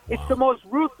bodies. It's the most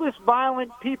ruthless,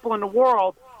 violent people in the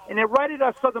world, and they're right at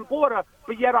our southern border,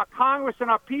 but yet our Congress and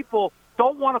our people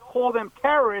don't want to call them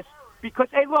terrorists because,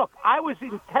 hey, look, I was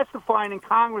testifying in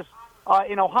Congress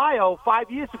in Ohio 4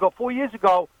 years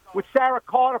ago, with Sarah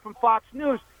Carter from Fox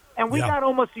News, and we got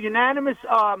almost a unanimous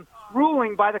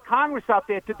ruling by the Congress out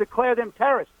there to declare them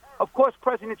terrorists. Of course,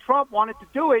 President Trump wanted to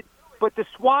do it, but the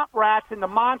swamp rats and the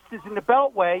monsters in the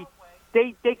Beltway,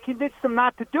 they convinced them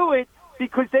not to do it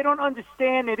because they don't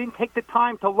understand. They didn't take the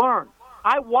time to learn.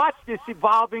 I watched this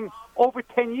evolving over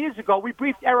 10 years ago. We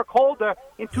briefed Eric Holder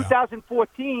in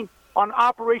 2014 on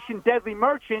Operation Deadly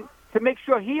Merchant to make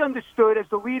sure he understood, as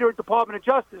the leader of the Department of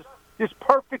Justice, this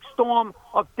perfect storm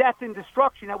of death and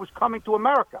destruction that was coming to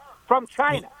America from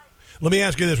China. Let me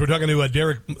ask you this. We're talking to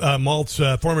Derek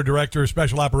Maltz, former director of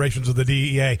special operations of the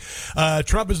DEA.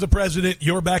 Trump is the president.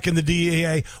 You're back in the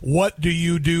DEA. What do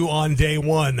you do on day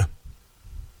one?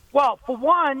 Well, for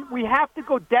one, we have to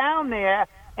go down there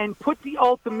and put the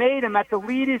ultimatum at the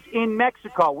leaders in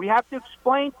Mexico. We have to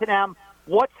explain to them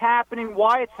what's happening,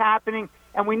 why it's happening,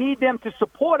 and we need them to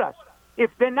support us. If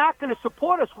they're not going to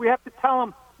support us, we have to tell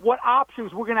them what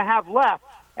options we're going to have left,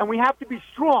 and we have to be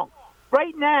strong.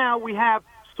 Right now, we have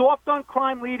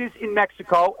soft-on-crime leaders in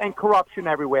Mexico and corruption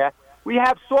everywhere. We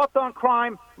have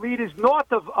soft-on-crime leaders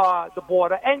north of the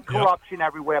border and corruption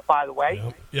everywhere, by the way.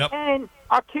 And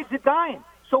our kids are dying.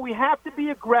 So we have to be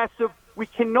aggressive. We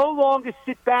can no longer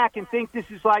sit back and think this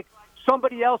is like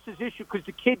somebody else's issue because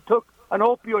the kid took an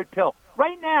opioid pill.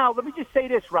 Right now, let me just say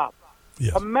this, Rob.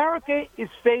 Yes. America is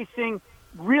facing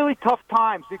really tough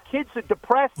times. The kids are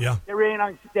depressed. They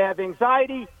have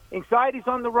anxiety. Anxiety's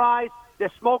on the rise.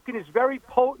 They're smoking is very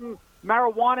potent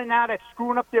marijuana now that's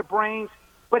screwing up their brains.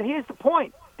 But here's the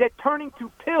point. They're turning to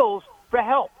pills for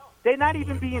help. They're not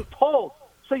even being told.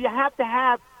 So you have to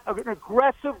have an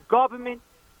aggressive government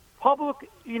public,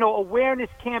 awareness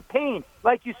campaign.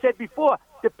 Like you said before,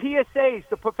 the PSAs,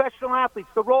 the professional athletes,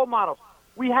 the role models.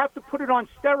 We have to put it on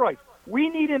steroids. We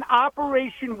need an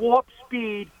Operation Warp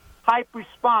Speed type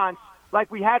response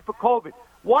like we had for COVID.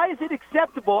 Why is it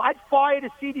acceptable? I'd fire the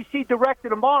CDC director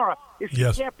tomorrow if she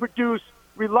can't produce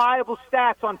reliable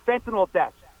stats on fentanyl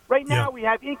deaths. Right now, we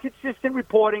have inconsistent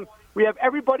reporting. We have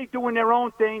everybody doing their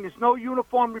own thing. There's no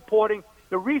uniform reporting.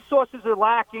 The resources are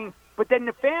lacking. But then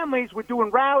the families, we're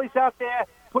doing rallies out there,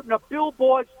 putting up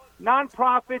billboards,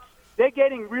 nonprofits. They're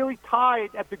getting really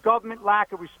tired at the government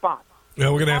lack of response. Yeah,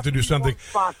 we're going to have to do something.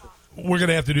 We're going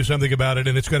to have to do something about it,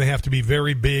 and it's going to have to be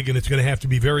very big, and it's going to have to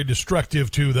be very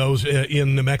destructive to those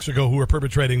in Mexico who are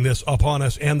perpetrating this upon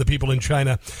us and the people in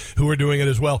China who are doing it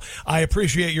as well. I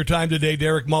appreciate your time today,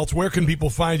 Derek Maltz. Where can people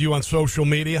find you on social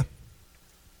media?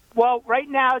 Well, right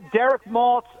now, Derek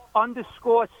Maltz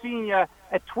 _senior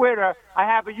at Twitter. I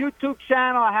have a YouTube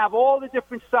channel. I have all the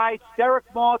different sites. Derek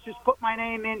Maltz, just put my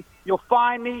name in. You'll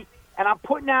find me. And I'm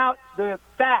putting out the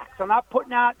facts. I'm not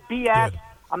putting out BS. Good.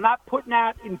 I'm not putting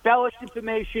out embellished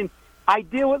information. I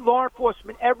deal with law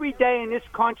enforcement every day in this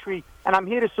country, and I'm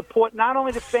here to support not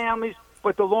only the families,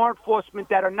 but the law enforcement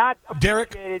that are not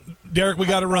appreciated. Derek, we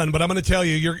got to run, but I'm going to tell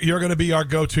you, you're going to be our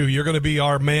go-to. You're going to be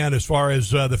our man as far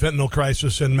as the fentanyl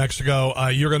crisis in Mexico.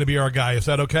 You're going to be our guy. Is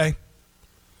that okay?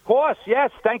 Of course,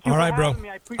 yes. Thank you for having me.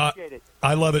 I appreciate it.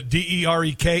 I love it.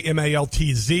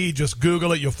 DerekMaltz. Just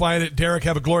Google it. You'll find it. Derek,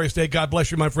 have a glorious day. God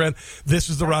bless you, my friend. This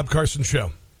is the Rob Carson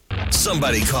Show.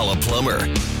 Somebody call a plumber.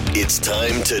 It's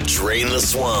time to drain the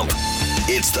swamp.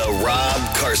 It's the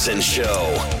Rob Carson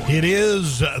Show. It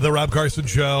is the Rob Carson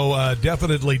Show.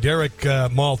 Definitely Derek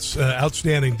Maltz,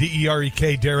 outstanding.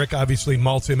 DEREK, Derek, obviously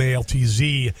Maltz,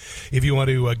 MALTZ. If you want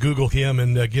to Google him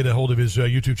and get a hold of his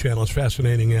YouTube channel, it's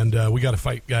fascinating. And we got to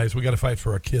fight, guys. We got to fight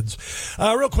for our kids.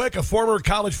 Real quick, a former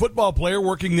college football player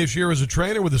working this year as a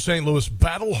trainer with the St. Louis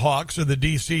Battlehawks and the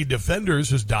D.C. Defenders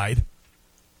has died.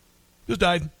 Just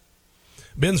died.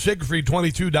 Ben Siegfried,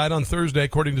 22, died on Thursday,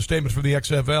 according to statements from the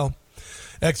XFL.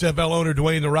 XFL owner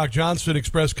Dwayne "The Rock" Johnson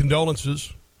expressed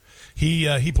condolences.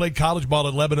 He played college ball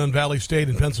at Lebanon Valley State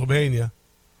in Pennsylvania.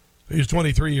 He was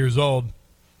 23 years old.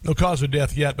 No cause of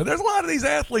death yet, but there's a lot of these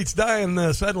athletes dying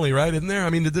suddenly, right? Isn't there? I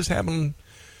mean, did this happen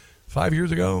 5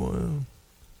 years ago?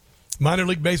 Minor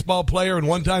league baseball player and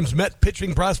one-time Met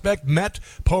pitching prospect Matt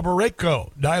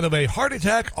Pobereko died of a heart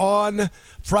attack on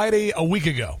Friday a week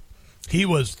ago. He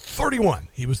was 31.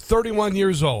 He was 31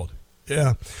 years old.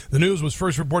 Yeah. The news was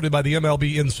first reported by the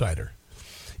MLB Insider.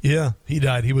 Yeah, he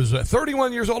died. He was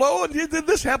 31 years old. Oh, and did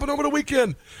this happen over the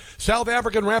weekend? South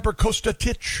African rapper Costa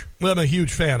Titch. Well, I'm a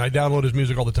huge fan. I download his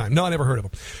music all the time. No, I never heard of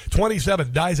him.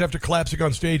 27, dies after collapsing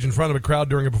on stage in front of a crowd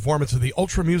during a performance at the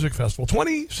Ultra Music Festival.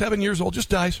 27 years old, just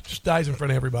dies in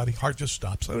front of everybody. Heart just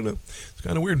stops. I don't know. It's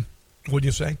kind of weird, wouldn't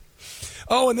you say?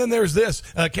 Oh, and then there's this.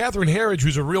 Catherine Herridge,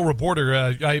 who's a real reporter.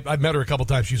 I've met her a couple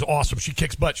times. She's awesome. She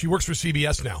kicks butt. She works for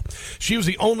CBS now. She was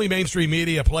the only mainstream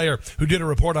media player who did a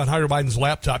report on Hunter Biden's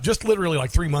laptop just literally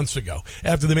like 3 months ago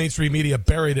after the mainstream media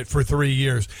buried it for 3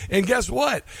 years. And guess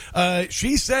what?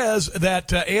 She says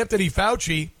that Anthony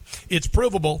Fauci, it's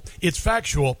provable, it's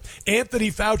factual, Anthony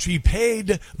Fauci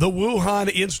paid the Wuhan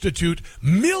Institute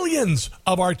millions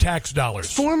of our tax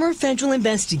dollars. Former federal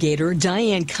investigator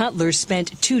Diane Cutler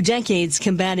spent 2 decades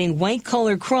combating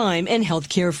white-collar crime and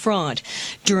healthcare fraud.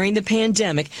 During the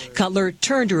pandemic, Cutler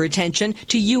turned her attention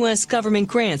to U.S. government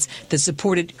grants that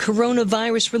supported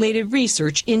coronavirus-related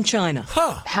research in China.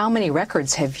 How many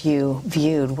records have you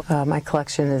viewed? My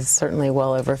collection is certainly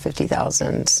well over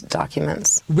 50,000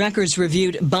 documents. Records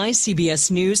reviewed by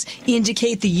CBS News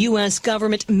indicate the U.S.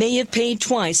 government may have paid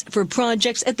twice for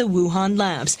projects at the Wuhan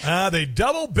labs. They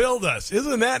double billed us.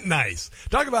 Isn't that nice?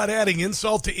 Talk about adding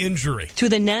insult to injury. To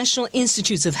the National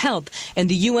Institutes of Health and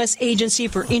the U.S. Agency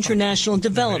for International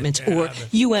Development, or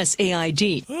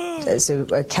USAID. So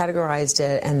I categorized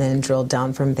it and then drilled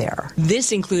down from there.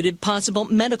 This included possible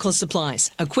medical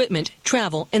supplies, equipment,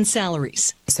 travel, and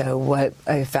salaries. So what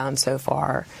I found so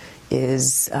far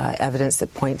is evidence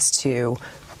that points to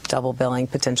double billing,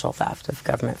 potential theft of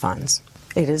government funds.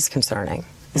 It is concerning,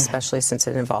 especially since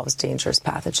it involves dangerous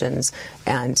pathogens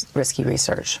and risky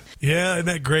research. Yeah, isn't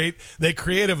that great? They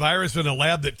create a virus in a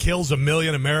lab that kills 1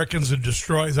 million Americans and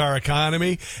destroys our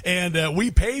economy, and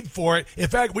we paid for it. In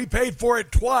fact, we paid for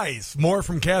it twice. More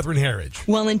from Catherine Herridge.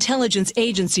 While intelligence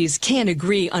agencies can't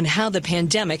agree on how the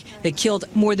pandemic that killed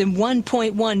more than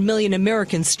 1.1 million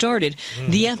Americans started,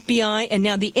 the FBI and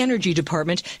now the Energy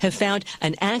Department have found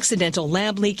an accidental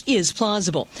lab leak is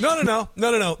plausible. No.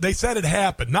 They said it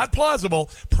happened. Not plausible.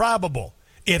 Probable.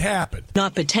 It happened.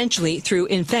 Not potentially through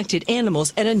infected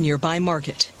animals at a nearby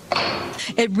market.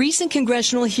 At recent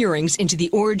congressional hearings into the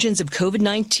origins of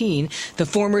COVID-19, the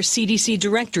former CDC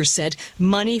director said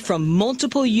money from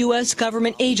multiple U.S.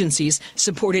 government agencies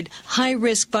supported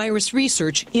high-risk virus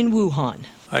research in Wuhan.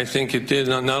 I think it did,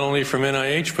 not only from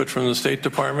NIH, but from the State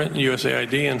Department,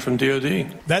 USAID, and from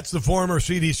DOD. That's the former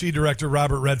CDC director,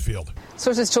 Robert Redfield.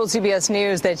 Sources told CBS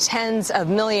News that tens of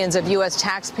millions of U.S.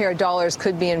 taxpayer dollars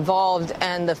could be involved,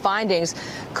 and the findings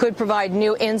could provide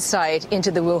new insight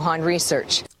into the Wuhan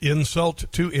research. Insult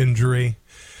to injury.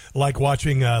 Like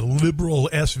watching a liberal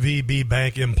SVB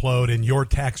bank implode and your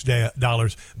tax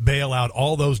dollars bail out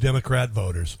all those Democrat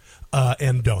voters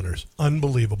and donors.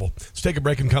 Unbelievable. Let's take a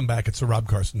break and come back. It's the Rob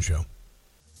Carson Show.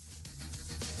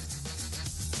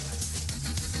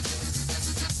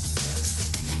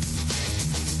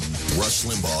 Rush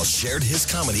Limbaugh shared his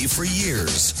comedy for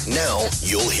years. Now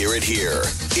you'll hear it here.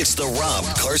 It's the Rob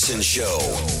Carson Show.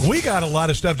 We got a lot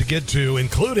of stuff to get to,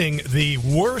 including the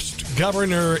worst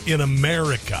governor in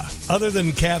America, other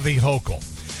than Kathy Hochul.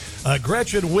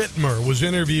 Gretchen Whitmer was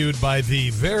interviewed by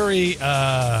the very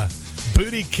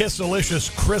booty kissalicious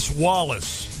Chris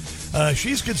Wallace.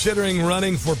 She's considering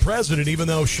running for president, even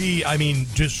though she,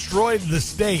 destroyed the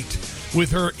state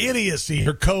with her idiocy,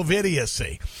 her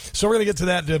COVID-idiocy. So we're going to get to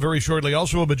that very shortly.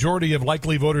 Also, a majority of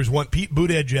likely voters want Pete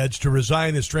Buttigieg to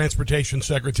resign as transportation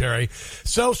secretary.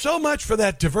 So much for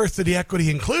that diversity, equity,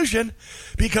 inclusion,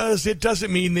 because it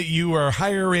doesn't mean that you are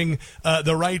hiring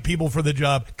the right people for the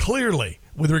job. Clearly,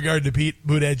 with regard to Pete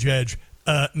Buttigieg,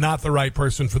 not the right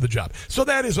person for the job. So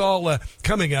that is all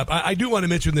coming up. I do want to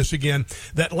mention this again,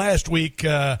 that last week,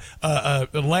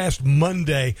 last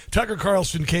Monday, Tucker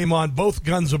Carlson came on, both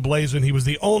guns ablazing. He was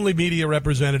the only media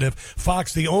representative,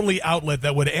 Fox, the only outlet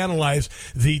that would analyze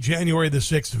the January the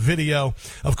 6th video.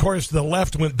 Of course, the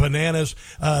left went bananas.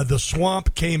 The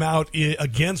swamp came out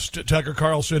against Tucker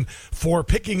Carlson for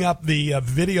picking up the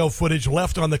video footage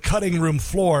left on the cutting room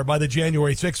floor by the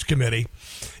January 6th committee,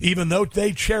 even though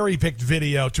they cherry-picked video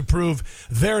to prove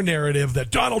their narrative that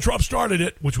Donald Trump started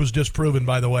it, which was disproven,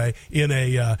 by the way, in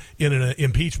an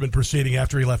impeachment proceeding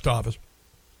after he left office.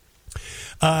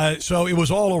 So it was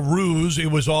all a ruse.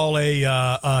 It was all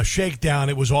a shakedown.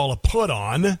 It was all a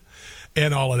put-on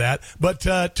and all of that. But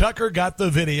Tucker got the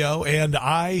video, and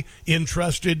I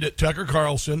entrusted Tucker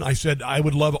Carlson. I said I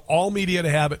would love all media to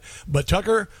have it, but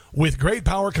Tucker, with great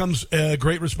power comes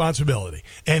great responsibility.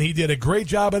 And he did a great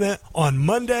job in it on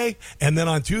Monday, and then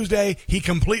on Tuesday, he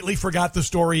completely forgot the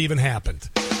story even happened.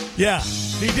 Yeah,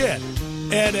 he did.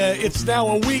 And it's now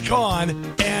a week on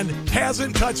and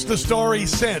hasn't touched the story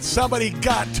since. Somebody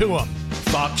got to him.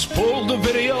 Fox pulled the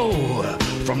video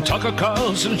from Tucker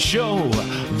Carlson Show.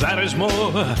 That is more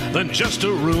than just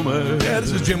a rumor. Yeah,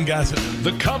 this is Jim Gossett.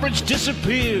 The coverage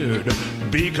disappeared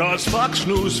because Fox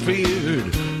News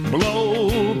feared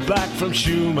blowback from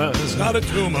Schumer. It's not a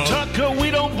tumor. Tucker,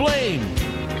 we don't blame,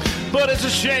 but it's a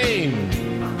shame.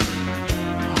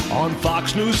 On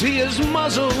Fox News, he is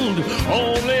muzzled.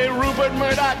 Only Rupert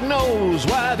Murdoch knows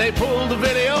why they pulled the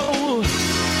video.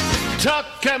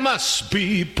 Tucker must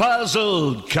be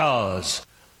puzzled, 'cause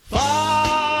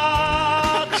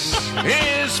Fox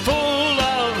is full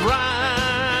of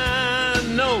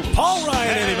rhino. Paul Ryan,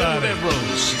 and anybody?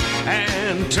 Liberals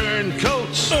and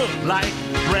turncoats like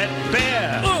Brett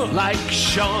Baer, like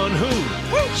Sean Who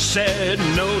said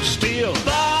no steal.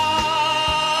 Fox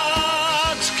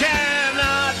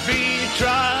cannot be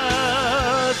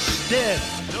trusted.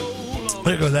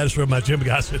 There goes that is from Jim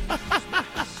Gossett.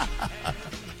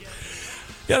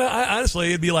 Honestly,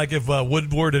 it'd be like if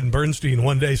Woodward and Bernstein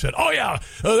one day said,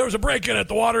 there was a break-in at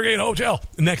the Watergate Hotel.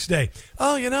 The next day,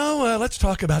 let's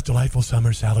talk about delightful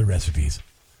summer salad recipes.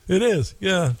 It is,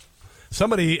 yeah.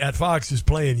 Somebody at Fox is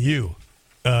playing you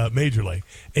majorly.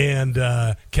 And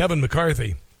Kevin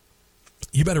McCarthy,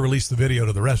 you better release the video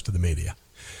to the rest of the media,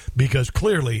 because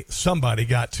clearly somebody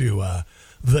got to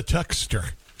the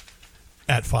Tuckster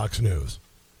at Fox News.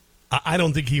 I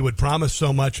don't think he would promise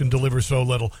so much and deliver so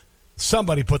little.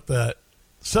 Somebody put the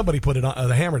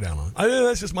hammer down on.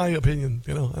 That's just my opinion.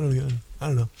 I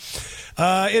don't know.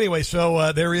 Anyway,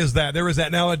 so there is that.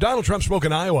 Now, Donald Trump spoke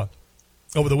in Iowa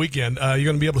over the weekend. You're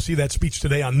going to be able to see that speech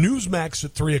today on Newsmax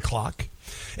at 3:00.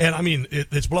 And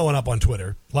it's blowing up on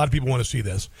Twitter. A lot of people want to see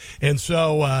this. And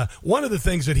so one of the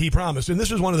things that he promised, and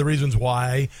this is one of the reasons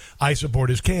why I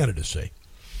support his candidacy,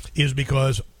 is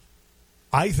because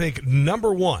I think,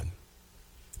 number one,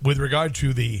 with regard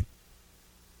to the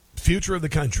future of the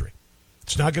country,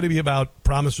 it's not going to be about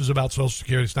promises about Social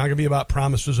Security. It's not going to be about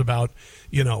promises about,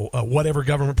 whatever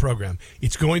government program.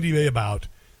 It's going to be about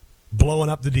blowing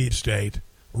up the deep state,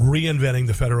 reinventing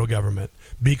the federal government,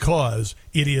 because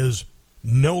it is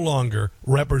no longer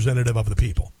representative of the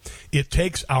people. It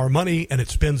takes our money and it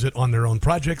spends it on their own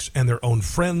projects and their own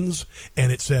friends,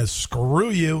 and it says, screw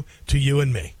you to you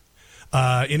and me.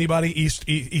 Anybody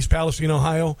East Palestine,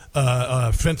 Ohio?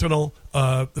 Fentanyl,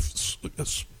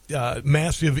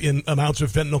 massive amounts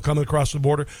of fentanyl coming across the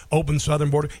border, open southern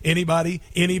border. Anybody?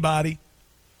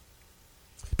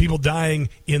 People dying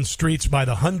in streets by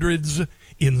the hundreds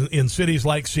in cities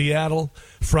like Seattle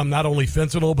from not only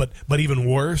fentanyl, but even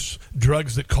worse,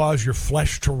 drugs that cause your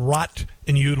flesh to rot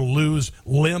and you to lose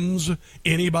limbs.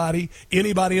 Anybody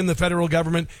in the federal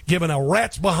government giving a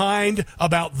rat's behind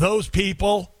about those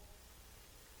people?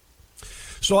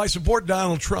 So I support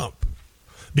Donald Trump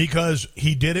because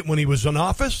he did it when he was in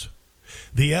office.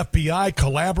 The FBI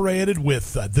collaborated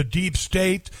with the deep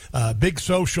state, big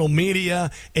social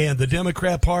media, and the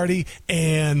Democrat Party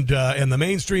and the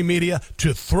mainstream media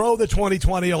to throw the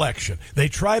 2020 election. They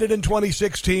tried it in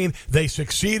 2016. They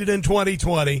succeeded in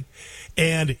 2020.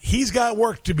 And he's got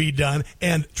work to be done,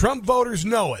 and Trump voters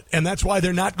know it, and that's why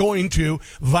they're not going to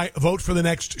vote for the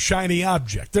next shiny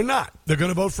object. They're not. They're going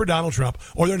to vote for Donald Trump,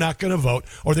 or they're not going to vote,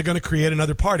 or they're going to create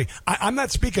another party. I'm not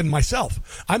speaking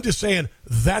myself. I'm just saying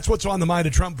that's what's on the mind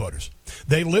of Trump voters.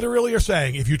 They literally are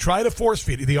saying if you try to force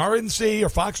feed, the RNC or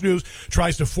Fox News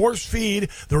tries to force feed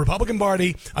the Republican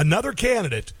Party another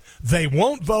candidate, they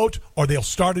won't vote or they'll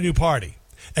start a new party,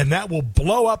 and that will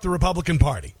blow up the Republican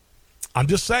Party. I'm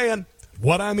just saying.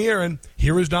 What I'm hearing,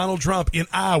 here is Donald Trump in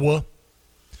Iowa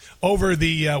over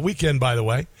the weekend, by the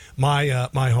way,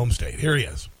 my home state. Here he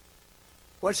is.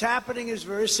 What's happening is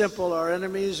very simple. Our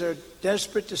enemies are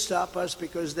desperate to stop us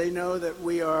because they know that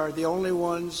we are the only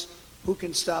ones who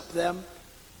can stop them.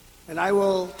 And I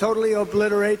will totally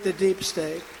obliterate the deep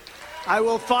state. I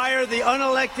will fire the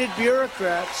unelected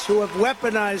bureaucrats who have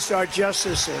weaponized our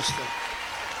justice system.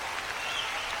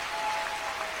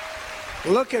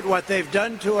 Look at what they've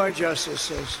done to our justice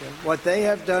system, what they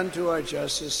have done to our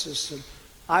justice system.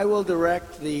 I will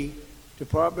direct the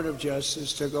Department of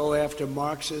Justice to go after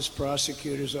Marxist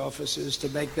prosecutors' offices to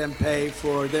make them pay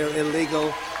for their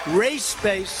illegal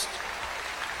race-based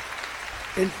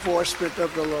enforcement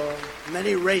of the law.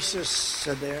 Many racists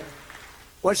are there.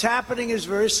 What's happening is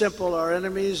very simple. Our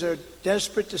enemies are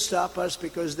desperate to stop us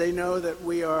because they know that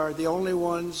we are the only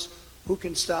ones who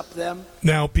can stop them.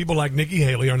 Now, people like Nikki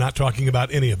Haley are not talking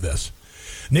about any of this.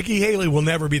 Nikki Haley will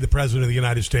never be the president of the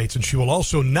United States, and she will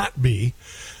also not be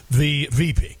the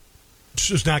VP. It's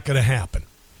just not going to happen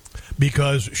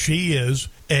because she is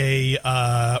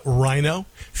a rhino.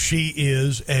 She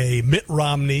is a Mitt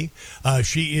Romney.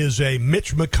 She is a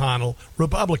Mitch McConnell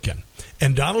Republican.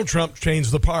 And Donald Trump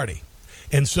changed the party.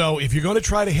 And so if you're going to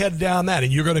try to head down that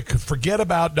and you're going to forget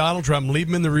about Donald Trump and leave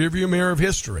him in the rearview mirror of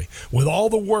history with all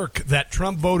the work that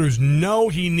Trump voters know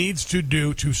he needs to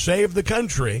do to save the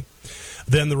country,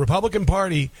 then the Republican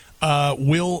Party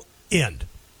will end.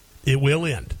 It will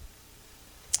end.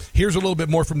 Here's a little bit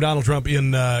more from Donald Trump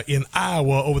in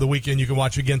Iowa over the weekend. You can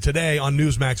watch again today on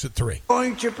Newsmax at 3.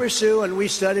 Going to pursue, and we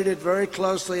studied it very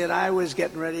closely, and I was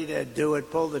getting ready to do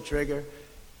it, pull the trigger.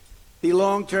 The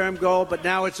long-term goal, but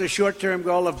now it's a short-term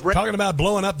goal of talking about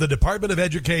blowing up the Department of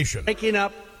Education. Breaking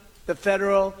up the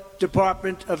Federal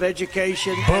Department of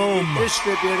Education. Boom. And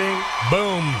distributing.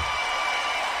 Boom.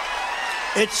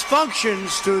 Its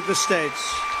functions to the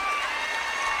states.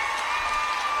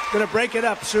 Going to break it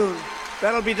up soon.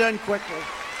 That'll be done quickly.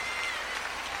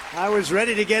 I was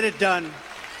ready to get it done.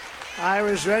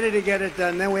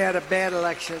 Then we had a bad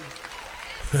election.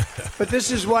 But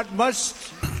this is what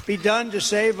must be done to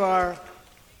save our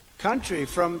country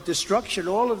from destruction,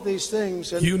 all of these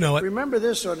things. And you know it. Remember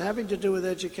this one, having to do with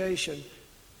education.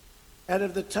 Out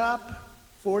of the top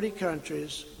 40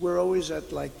 countries, we're always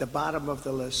at like the bottom of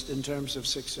the list in terms of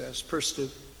success per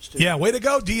student. Yeah, way to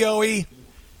go, DOE.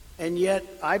 And yet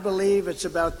I believe it's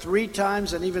about 3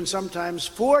 times and even sometimes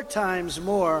 4 times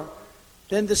more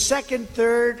than the second,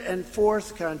 third, and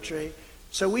fourth country.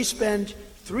 So we spend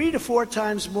 3 to 4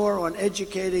 times more on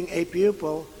educating a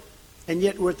pupil, and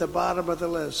yet we're at the bottom of the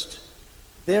list.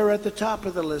 They're at the top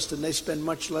of the list, and they spend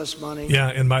much less money. Yeah,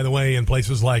 and by the way, in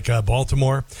places like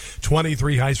Baltimore,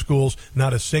 23 high schools,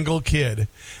 not a single kid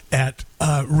at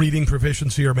reading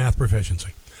proficiency or math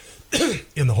proficiency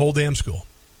in the whole damn school.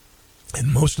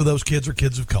 And most of those kids are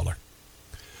kids of color.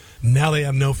 Now they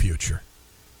have no future.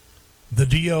 The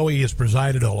DOE has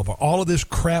presided over all of this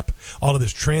crap, all of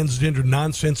this transgender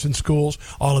nonsense in schools,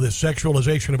 all of this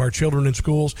sexualization of our children in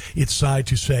schools. It's time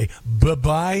to say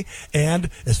bye-bye. And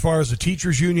as far as the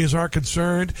teachers' unions are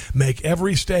concerned, make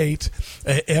every state,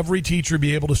 every teacher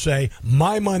be able to say,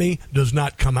 my money does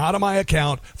not come out of my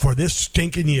account for this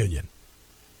stinking union.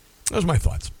 Those are my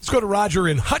thoughts. Let's go to Roger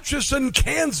in Hutchinson,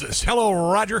 Kansas. Hello,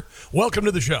 Roger. Welcome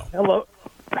to the show. Hello.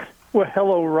 Well,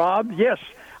 hello, Rob. Yes.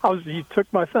 You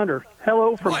took my thunder.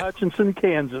 Hello from Hutchinson,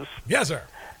 Kansas. Yes, sir.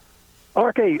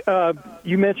 Okay,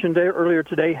 you mentioned earlier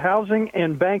today housing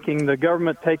and banking, the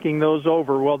government taking those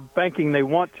over. Well, banking, they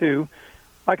want to.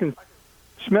 I can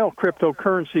smell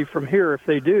cryptocurrency from here if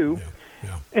they do.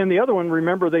 Yeah. And the other one,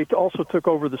 remember, they also took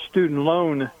over the student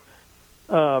loans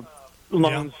a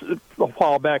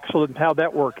while back. So how'd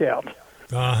that work out?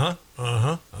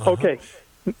 Okay.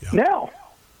 Yeah. Now,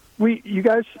 you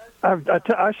guys,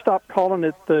 I stopped calling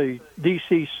it the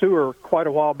D.C. sewer quite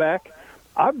a while back.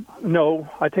 I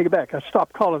take it back. I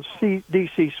stopped calling it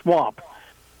D.C. swamp.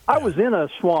 I was in a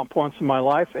swamp once in my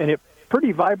life, and it's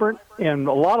pretty vibrant and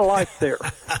a lot of life there.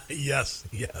 Yes.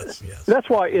 That's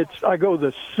why I go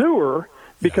the sewer,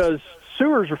 because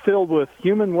sewers are filled with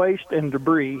human waste and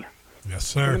debris. Yes,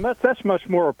 sir. And that's much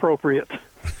more appropriate.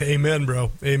 Amen,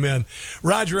 bro. Amen.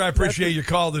 Roger, I appreciate your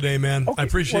call today, man. Okay. I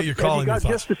appreciate your call and your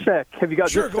thoughts. Just a sec. Have you got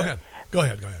Sure, go ahead. Go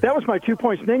ahead. That was my 2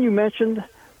 points. And then you mentioned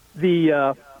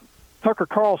the Tucker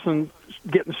Carlson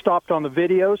getting stopped on the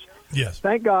videos. Yes.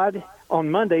 Thank God on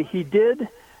Monday he did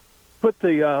put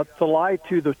the lie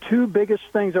to the two biggest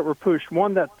things that were pushed.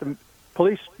 One, that the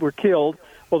police were killed.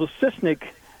 Well, the Sisnik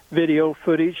video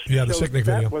footage the Sisnik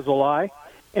video was a lie.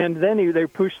 And then they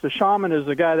pushed the shaman as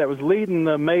the guy that was leading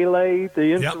the melee,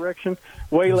 the insurrection,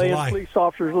 waylaying police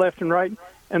officers left and right.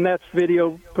 And that's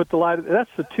video put the lie. That's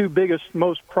the two biggest,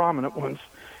 most prominent ones.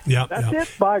 Yeah, that's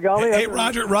it. By golly. Hey,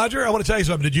 Roger, I want to tell you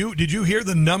something. Did you hear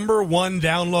the number one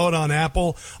download on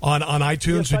Apple on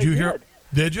iTunes? Yes, did you hear?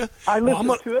 Did you? I listen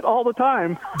to it all the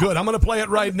time. Good. I'm going to play it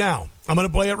right now.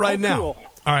 Cool.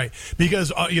 All right,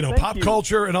 because pop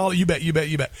culture and all. You bet.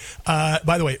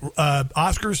 By the way,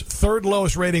 Oscars, third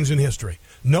lowest ratings in history.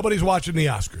 Nobody's watching the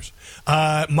Oscars.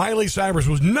 Miley Cyrus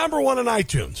was number one on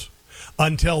iTunes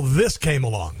until this came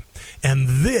along, and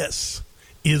this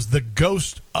is the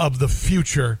ghost of the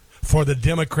future for the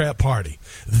Democrat Party.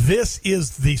 This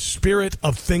is the spirit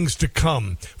of things to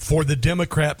come for the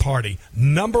Democrat Party.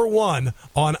 Number one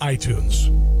on iTunes.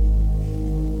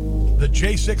 The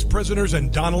J6 prisoners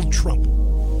and Donald Trump.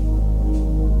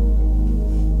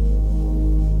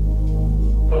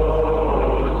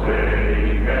 Oh,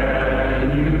 say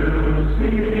can you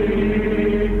see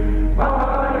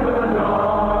by the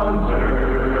dawn's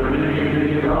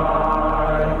early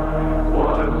light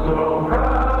what so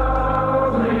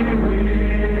proudly we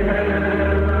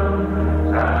hailed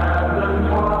at the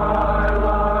twilight's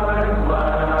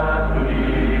last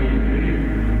gleaming?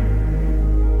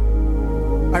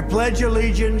 I pledge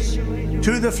allegiance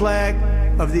to the flag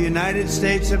of the United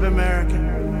States of America,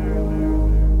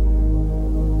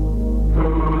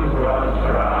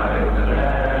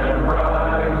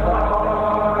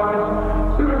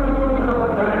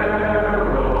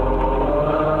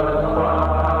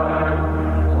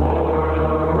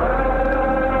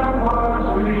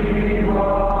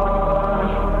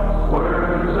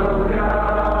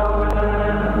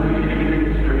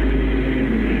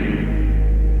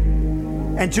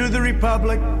 and to the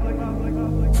republic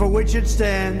for which it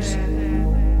stands,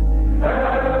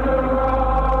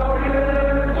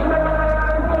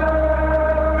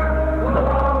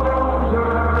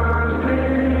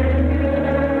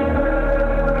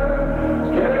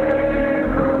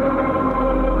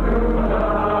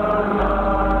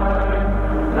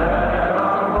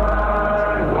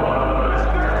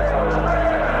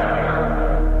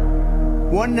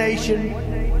 one nation,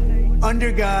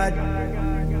 under God,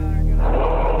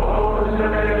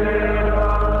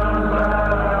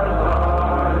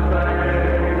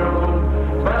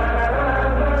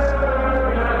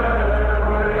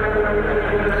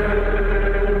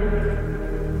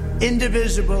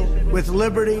 indivisible, with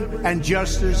liberty and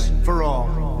justice for all.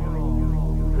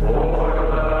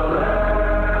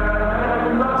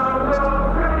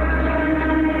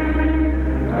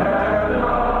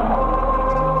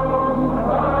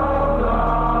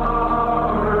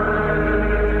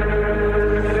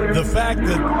 The fact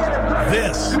that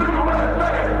this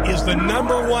is the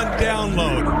number one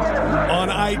download on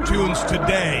iTunes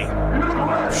today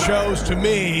shows to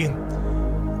me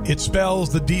it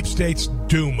spells the deep state's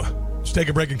doom. Let's take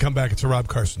a break and come back. It's the Rob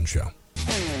Carson Show.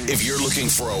 If you're looking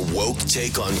for a woke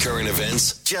take on current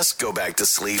events, just go back to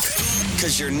sleep,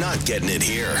 because you're not getting it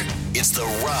here. It's the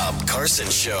Rob Carson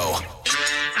Show.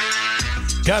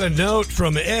 Got a note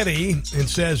from Eddie. It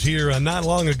says here, not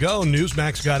long ago,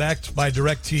 Newsmax got axed by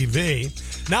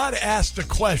DirecTV. Not asked a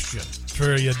question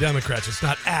for you Democrats. It's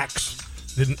not axe.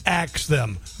 Didn't axe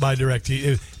them by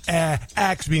DirecTV.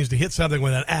 Axe means to hit something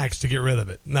with an axe to get rid of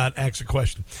it, not ask a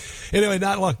question. Anyway,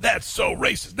 not long. That's so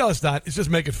racist. No, it's not. It's just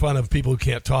making fun of people who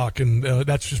can't talk, and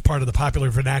that's just part of the popular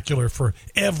vernacular for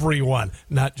everyone,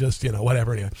 not just,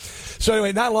 whatever. Anyway. So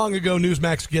anyway, not long ago,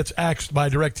 Newsmax gets axed by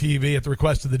DirecTV at the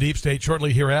request of the Deep State.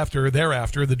 Shortly thereafter,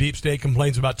 the Deep State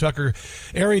complains about Tucker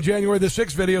airing January the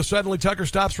 6th video. Suddenly, Tucker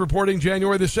stops reporting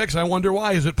January the 6th. I wonder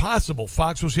why. Is it possible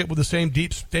Fox was hit with the same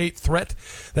Deep State threat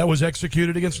that was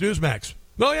executed against Newsmax?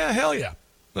 Oh, yeah, hell yeah.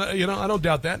 I don't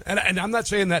doubt that. And I'm not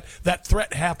saying that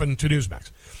threat happened to Newsmax.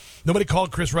 Nobody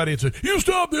called Chris Ruddy and said, you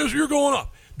stop this, you're going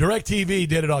up. DirecTV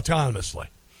did it autonomously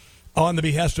on the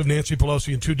behest of Nancy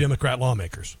Pelosi and two Democrat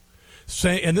lawmakers.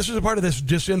 And this is a part of this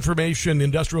disinformation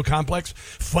industrial complex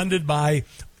funded by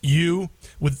you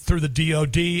through the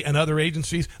DOD and other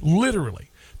agencies, literally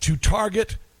to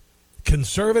target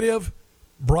conservative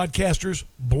broadcasters,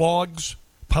 blogs,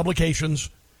 publications,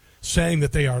 saying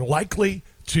that they are likely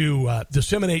to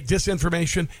disseminate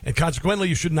disinformation, and consequently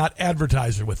you should not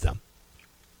advertise it with them.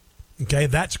 Okay,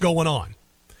 that's going on.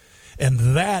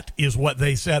 And that is what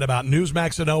they said about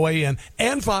Newsmax and OAN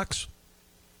and Fox.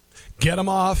 Get them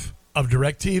off of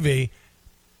DirecTV,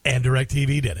 and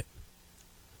DirecTV did it.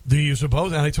 Do you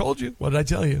suppose? And I told you. What did I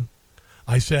tell you?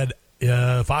 I said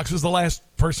Fox is the last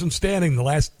person standing, the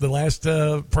last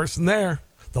person there,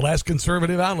 the last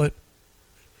conservative outlet.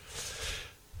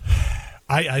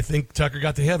 I think Tucker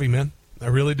got the heavy, man. I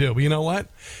really do. But you know what?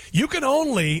 You can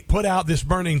only put out this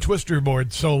burning twister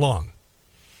board so long.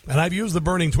 And I've used the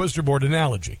burning twister board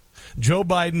analogy. Joe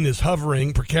Biden is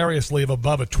hovering precariously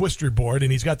above a twister board,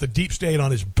 and he's got the Deep State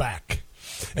on his back.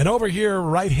 And over here,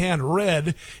 right-hand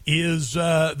red, is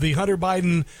the Hunter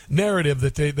Biden narrative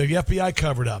that the FBI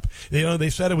covered up. They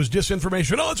said it was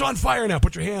disinformation. Oh, it's on fire now.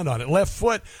 Put your hand on it. Left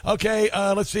foot. Okay,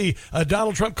 let's see.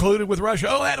 Donald Trump colluded with Russia.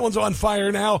 Oh, that one's on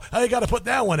fire now. They got to put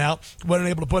that one out. Wasn't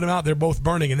able to put them out. They're both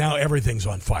burning, and now everything's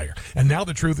on fire. And now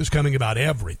the truth is coming about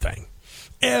everything.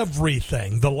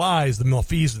 Everything. The lies, the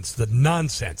malfeasance, the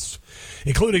nonsense,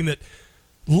 including that.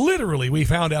 Literally, we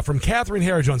found out from Catherine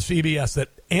Herridge on CBS that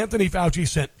Anthony Fauci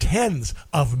sent tens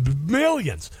of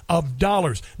millions of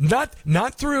dollars, not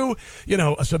through,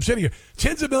 a subsidiary,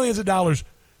 tens of millions of dollars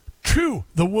to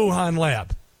the Wuhan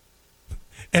lab.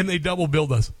 And they double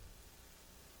billed us.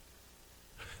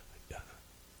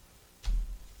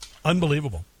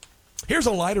 Unbelievable. Here's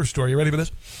a lighter story. You ready for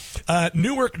this?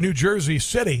 Newark, New Jersey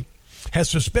City has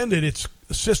suspended its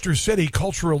sister city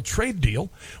cultural trade deal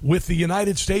with the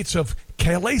United States of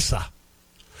Kailasa.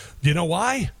 Do you know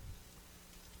why?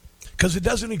 Because it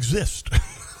doesn't exist.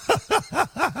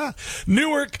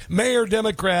 Newark Mayor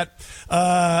Democrat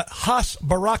Has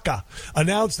Baraka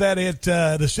announced that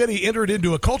the city entered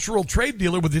into a cultural trade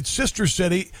deal with its sister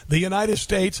city, the United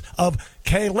States of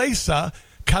Kailasa,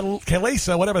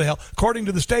 whatever the hell, according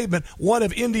to the statement, one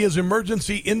of India's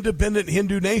emergency independent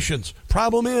Hindu nations.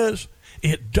 Problem is,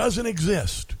 it doesn't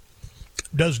exist.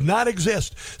 Does not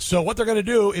exist. So what they're going to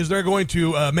do is they're going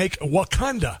to make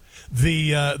Wakanda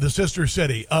the sister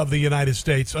city of the United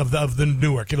States, of the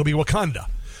Newark. It'll be Wakanda.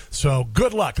 So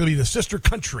good luck. It'll be the sister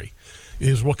country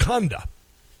is Wakanda.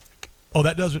 Oh,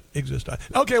 that doesn't exist.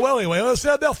 Okay, well, anyway,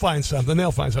 they'll find something.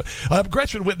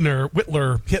 Gretchen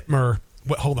Hitmer.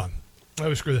 Hold on. I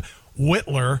always screw that.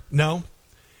 No.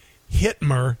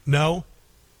 Hitmer, no.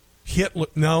 Hitler,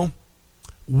 no.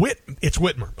 It's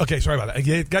Whitmer. Okay, sorry about that. I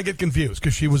got to get confused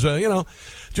because she was,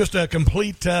 just a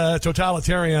complete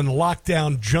totalitarian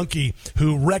lockdown junkie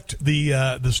who wrecked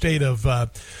the state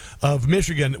of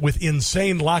Michigan with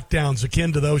insane lockdowns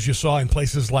akin to those you saw in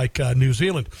places like New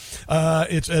Zealand.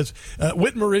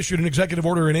 Whitmer issued an executive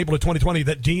order in April of 2020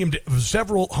 that deemed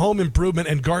several home improvement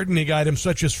and gardening items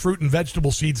such as fruit and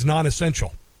vegetable seeds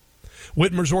non-essential.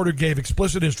 Whitmer's order gave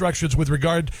explicit instructions with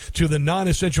regard to the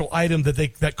non-essential item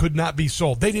that could not be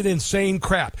sold. They did insane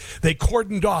crap. They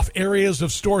cordoned off areas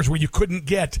of stores where you couldn't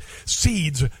get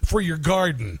seeds for your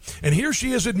garden. And here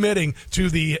she is admitting to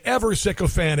the ever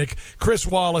sycophantic Chris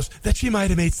Wallace that she might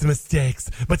have made some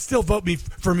mistakes, but still vote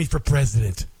for me for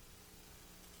president.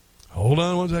 Hold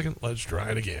on one second. Let's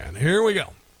try it again. Here we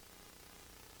go.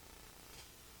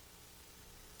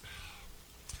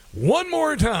 One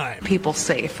more time. People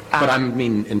safe. But I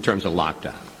mean in terms of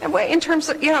lockdown. In terms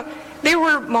of, there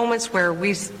were moments where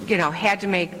we, had to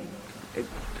make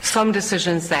some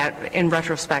decisions that in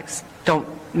retrospect don't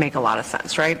make a lot of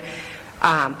sense, right?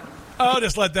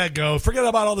 Just let that go. Forget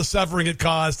about all the suffering it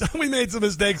caused. We made some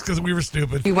mistakes because we were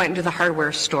stupid. We went into the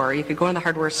hardware store. You could go in the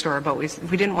hardware store, but we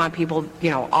didn't want people,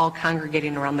 all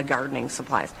congregating around the gardening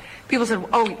supplies. People said,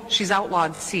 she's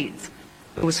outlawed seeds.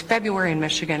 It was February in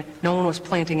Michigan. No one was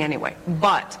planting anyway.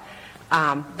 But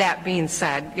That being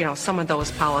said, some of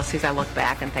those policies I look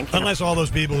back and think... Unless all those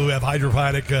people who have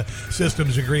hydroponic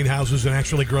systems and greenhouses and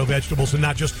actually grow vegetables and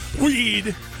not just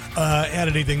weed had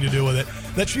anything to do with it.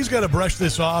 That she's got to brush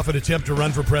this off and attempt to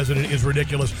run for president is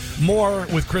ridiculous. More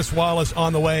with Chris Wallace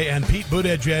on the way, and Pete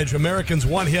Buttigieg. Americans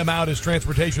want him out as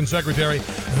transportation secretary.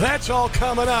 That's all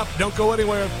coming up. Don't go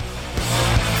anywhere.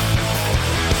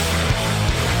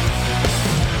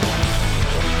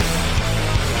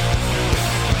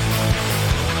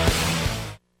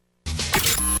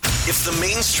 If the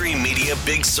mainstream media,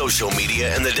 big social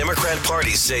media, and the Democrat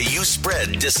Party say you spread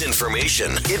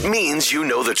disinformation, it means you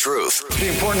know the truth. The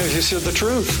important is you said the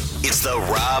truth. It's the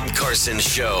Rob Carson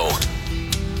Show.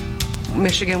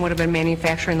 Michigan would have been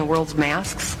manufacturing the world's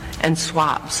masks and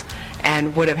swabs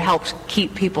and would have helped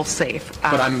keep people safe.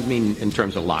 But I mean in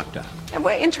terms of lockdown.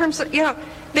 In terms of,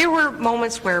 there were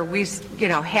moments where we,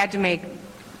 had to make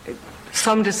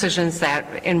some decisions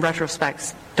that in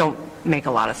retrospect don't make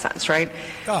a lot of sense, right?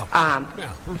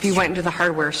 If you went into the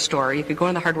hardware store, you could go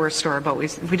in the hardware store, but we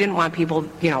didn't want people,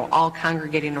 all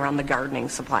congregating around the gardening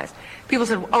supplies. People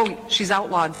said, oh, she's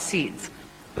outlawed seeds.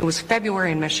 It was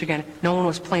February in Michigan. No one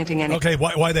was planting any. Okay,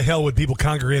 why the hell would people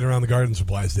congregate around the garden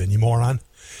supplies then, you moron?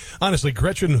 Honestly,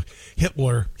 Gretchen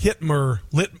Whitmer,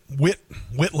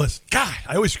 God,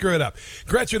 I always screw it up.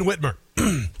 Gretchen Whitmer,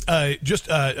 a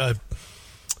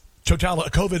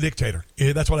COVID dictator.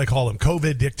 That's what I call him,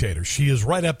 COVID dictator. She is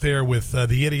right up there with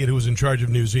the idiot who was in charge of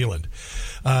New Zealand,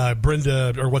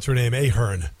 Brenda, or what's her name,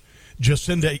 Ahern.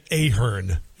 Jacinda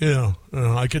Ahern.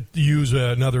 I could use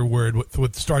another word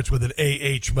that starts with an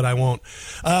AH, but I won't.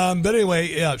 But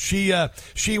anyway, yeah,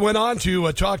 she went on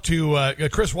to talk to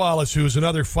Chris Wallace, who's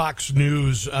another Fox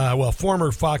News,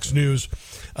 former Fox News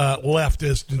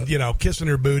leftist, kissing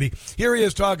her booty. Here he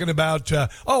is talking about,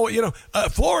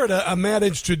 Florida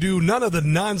managed to do none of the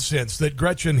nonsense that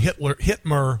Gretchen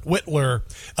Whitmer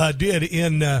did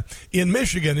in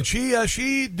Michigan, and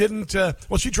she didn't.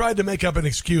 She tried to make up an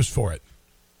excuse for it.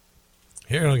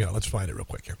 Here we go. Let's find it real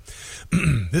quick here.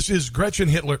 This is Gretchen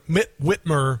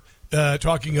Whitmer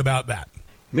talking about that.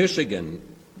 Michigan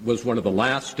was one of the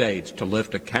last states to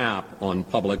lift a cap on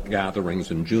public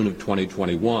gatherings in June of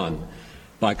 2021.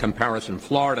 By comparison,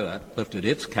 Florida lifted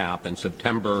its cap in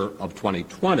September of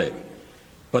 2020.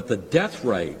 But the death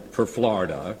rate for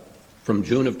Florida from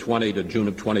June of 20 to June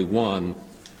of 21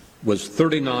 was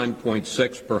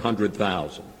 39.6 per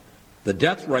 100,000. The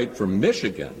death rate for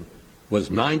Michigan was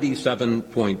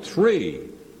 97.3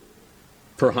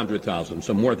 per 100,000,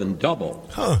 so more than double.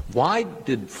 Why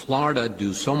did Florida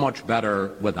do so much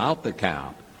better without the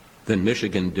cap than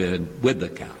Michigan did with the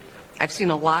cap? I've seen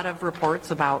a lot of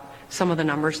reports about some of the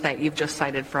numbers that you've just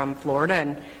cited from Florida,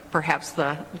 and perhaps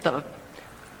the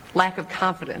lack of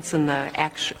confidence in the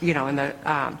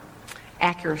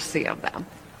accuracy of them.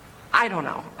 I don't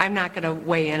know. I'm not going to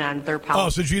weigh in on their policy. Oh,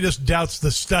 so she just doubts the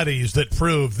studies that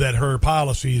prove that her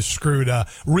policies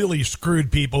really screwed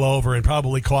people over and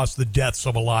probably cost the deaths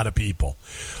of a lot of people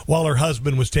while her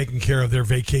husband was taking care of their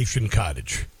vacation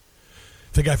cottage.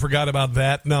 Think I forgot about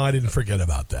that? No, I didn't forget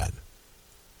about that.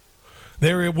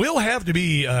 There will have to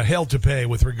be hell to pay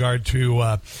with regard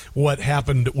to what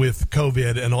happened with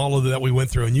COVID and all of that we went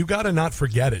through. And you've got to not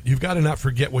forget it. You've got to not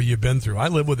forget what you've been through. I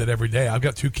live with it every day. I've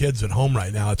got 2 kids at home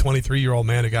right now, a 23-year-old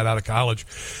man who got out of college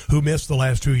who missed the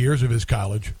last 2 years of his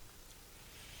college.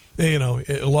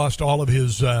 Lost all of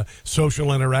his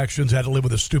social interactions, had to live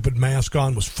with a stupid mask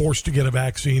on, was forced to get a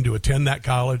vaccine to attend that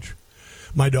college.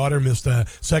 My daughter missed the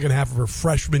second half of her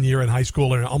freshman year in high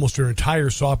school and almost her entire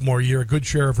sophomore year, a good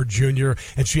share of her junior,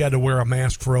 and she had to wear a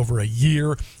mask for over a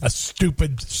year, a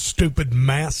stupid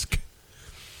mask.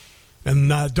 And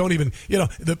don't even,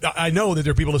 I know that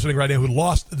there are people listening right now who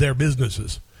lost their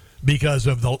businesses because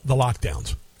of the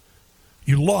lockdowns.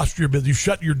 You lost your business. You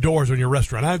shut your doors on your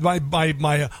restaurant.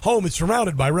 My home is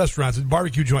surrounded by restaurants. A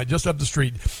barbecue joint just up the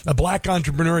street. A black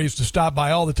entrepreneur used to stop by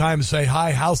all the time and say,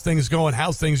 hi, how's things going?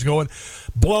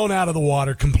 Blown out of the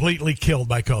water, completely killed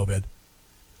by COVID.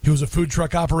 He was a food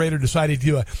truck operator, decided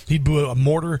he'd do a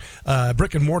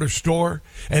brick and mortar store,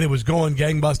 and it was going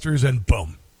gangbusters, and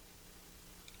boom.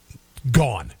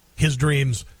 Gone. His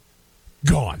dreams,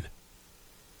 gone.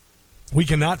 We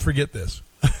cannot forget this.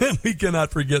 We cannot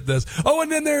forget this. Oh,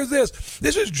 and then there's this.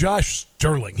 This is Josh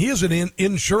Sterling. He is an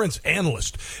insurance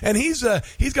analyst, and he's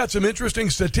got some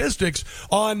interesting statistics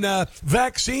on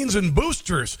vaccines and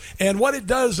boosters and what it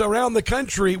does around the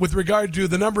country with regard to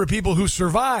the number of people who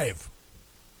survive.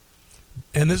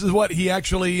 And this is what he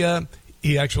actually had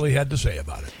to say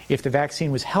about it. If the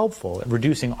vaccine was helpful at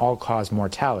reducing all-cause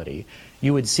mortality,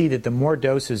 you would see that the more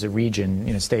doses a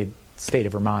region stayed state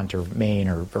of Vermont or Maine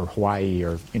or Hawaii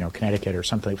or Connecticut or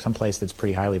someplace that's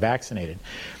pretty highly vaccinated,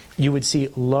 you would see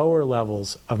lower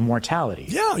levels of mortality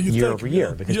year over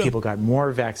year because people got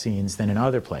more vaccines than in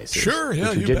other places. Sure, yeah,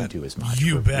 which you didn't do as much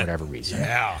for whatever reason.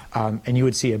 Yeah. And you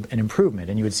would see an improvement,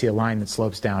 and you would see a line that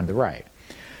slopes down to the right.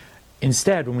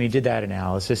 Instead, when we did that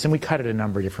analysis, and we cut it a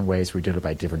number of different ways, we did it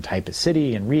by different type of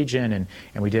city and region, and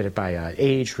we did it by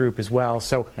age group as well.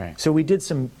 So we did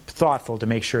some thoughtful to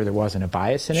make sure there wasn't a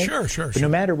bias in it. Sure. But no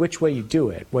matter which way you do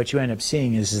it, what you end up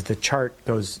seeing is the chart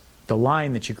goes, the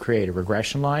line that you create, a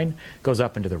regression line, goes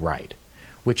up and to the right,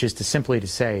 which is simply to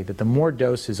say that the more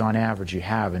doses on average you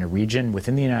have in a region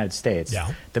within the United States,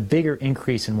 the bigger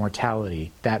increase in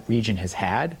mortality that region has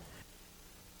had.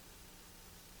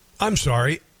 I'm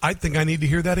sorry. I think I need to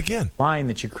hear that again. Line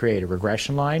that you create, a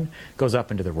regression line, goes up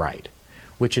and to the right,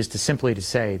 which is simply to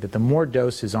say that the more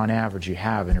doses on average you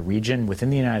have in a region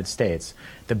within the United States,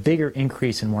 the bigger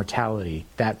increase in mortality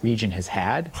that region has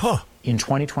had in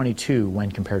 2022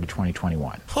 when compared to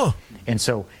 2021. And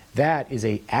so that is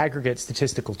a aggregate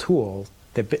statistical tool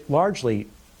that largely,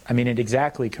 it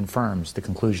exactly confirms the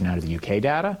conclusion out of the UK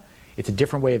data. It's a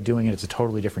different way of doing it. It's a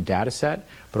totally different data set,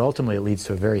 but ultimately it leads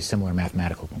to a very similar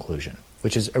mathematical conclusion,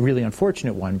 which is a really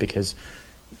unfortunate one because,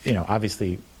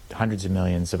 obviously hundreds of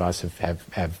millions of us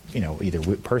have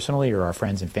either personally or our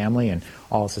friends and family and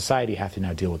all of society have to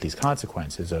now deal with these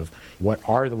consequences of what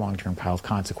are the long-term health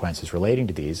consequences relating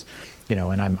to these,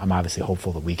 and I'm obviously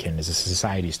hopeful that we can, as a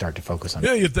society, start to focus on.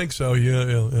 Yeah, you'd think so. Yeah.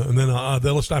 And then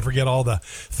let's not forget all the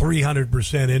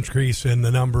 300% increase in the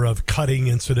number of cutting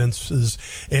incidences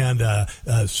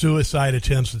and suicide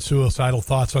attempts and suicidal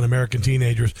thoughts on American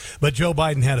teenagers. But Joe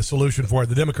Biden had a solution for it.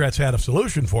 The Democrats had a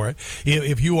solution for it.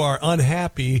 If you are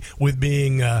unhappy with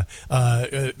being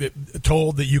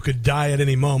told that you could die at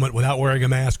any moment without wearing a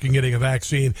mask and getting a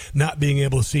vaccine, not being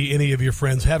able to see any of your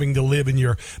friends, having to live in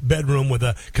your bedroom with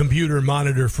a computer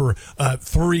monitor for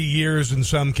 3 years in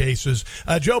some cases,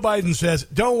 Joe Biden says,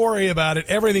 don't worry about it.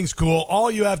 Everything's cool.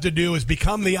 All you have to do is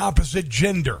become the opposite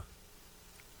gender,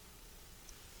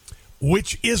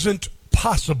 which isn't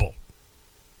possible.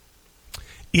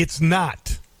 It's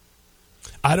not.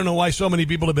 I don't know why so many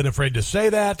people have been afraid to say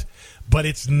that, but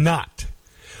it's not.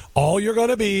 All you're going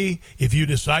to be, if you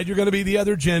decide you're going to be the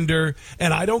other gender,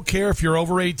 and I don't care if you're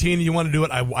over 18 and you want to do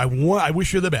it, I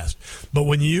wish you the best. But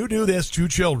when you do this to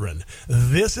children,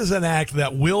 this is an act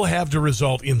that will have to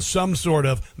result in some sort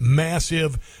of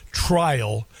massive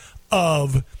trial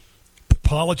of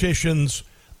politicians,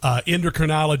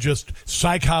 endocrinologists,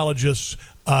 psychologists,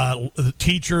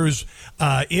 teachers,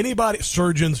 anybody,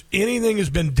 surgeons, anything has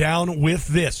been down with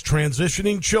this,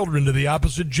 transitioning children to the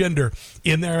opposite gender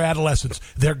in their adolescence.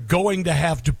 They're going to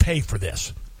have to pay for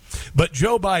this. But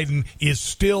Joe Biden is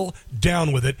still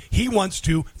down with it. He wants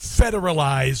to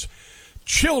federalize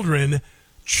children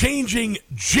changing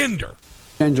gender.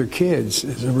 Gender kids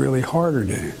is a really harder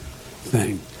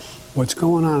thing. What's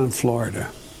going on in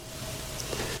Florida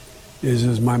is,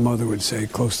 as my mother would say,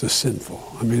 close to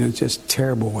sinful. It's just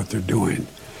terrible what they're doing.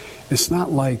 It's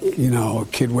not like, a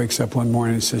kid wakes up one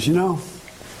morning and says,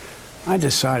 I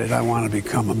decided I want to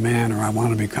become a man, or I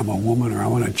want to become a woman, or I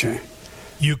want to change.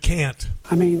 You can't.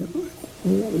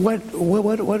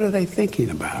 What are they thinking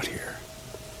about here?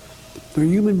 They're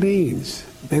human beings.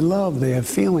 They love, they have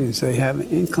feelings, they have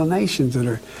inclinations that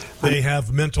are... They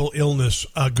have mental illness,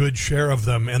 a good share of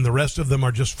them, and the rest of them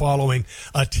are just following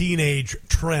a teenage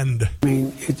trend.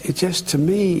 It just, to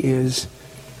me, is,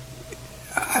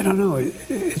 I don't know,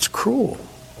 it's cruel.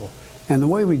 And the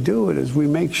way we do it is we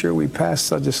make sure we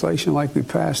pass legislation like we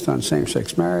passed on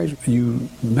same-sex marriage. You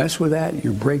mess with that,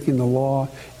 you're breaking the law,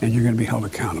 and you're going to be held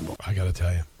accountable. I got to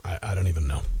tell you, I don't even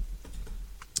know.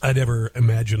 I never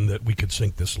imagined that we could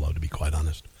sink this low, to be quite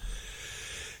honest.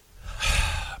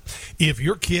 If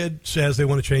your kid says they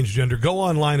want to change gender, go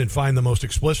online and find the most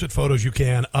explicit photos you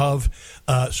can of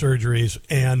surgeries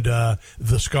and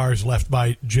the scars left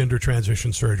by gender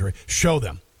transition surgery. Show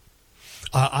them.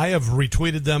 I have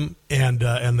retweeted them, and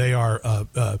they are.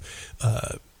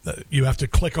 You have to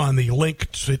click on the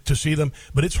link to see them,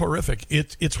 but it's horrific.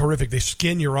 It's horrific. They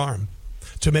skin your arm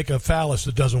to make a phallus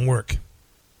that doesn't work.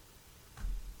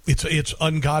 It's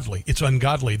ungodly. It's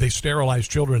ungodly. They sterilize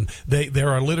children. There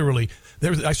are literally.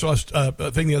 I saw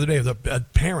a thing the other day. The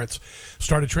parents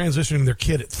started transitioning their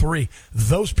kid at 3.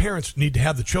 Those parents need to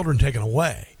have the children taken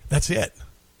away. That's it.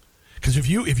 Because if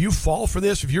you fall for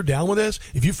this, if you're down with this,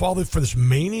 if you fall for this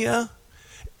mania,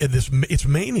 it's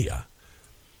mania.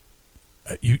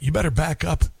 You better back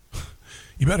up.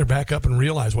 You better back up and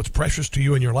realize what's precious to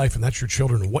you in your life, and that's your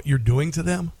children and what you're doing to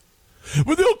them.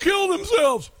 But they'll kill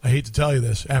themselves. I hate to tell you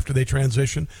this. After they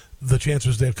transition, the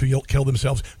chances they'll kill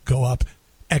themselves go up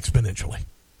exponentially.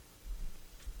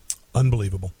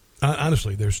 Unbelievable.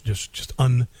 Honestly, there's just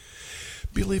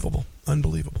unbelievable.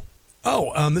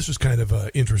 Oh, this is kind of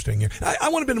interesting here. I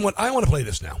want to play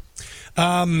this now.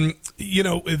 The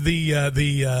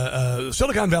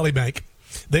Silicon Valley Bank,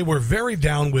 they were very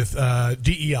down with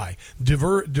DEI,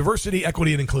 diversity,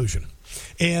 equity, and inclusion.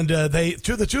 And they,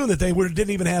 to the tune that they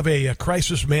didn't even have a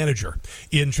crisis manager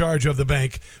in charge of the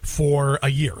bank for a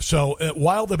year. So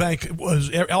while the bank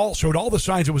showed all the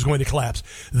signs it was going to collapse,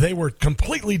 they were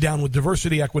completely down with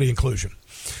diversity, equity, inclusion.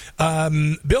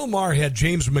 Bill Maher had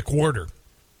James McWhorter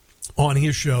on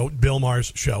his show, Bill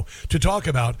Maher's show, to talk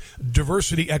about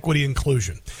diversity, equity,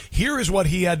 inclusion. Here is what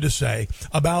he had to say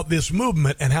about this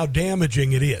movement and how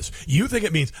damaging it is. You think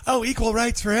it means, equal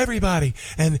rights for everybody,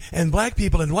 and black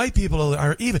people and white people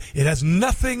are even. It has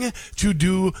nothing to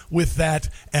do with that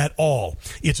at all.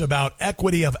 It's about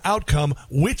equity of outcome,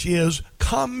 which is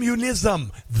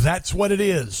communism. That's what it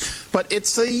is. But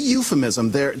it's a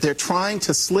euphemism. They're trying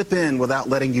to slip in without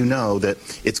letting you know that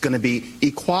it's going to be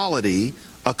equality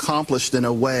accomplished in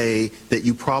a way that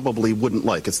you probably wouldn't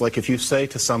like. It's like if you say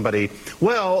to somebody,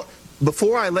 well,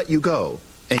 before I let you go,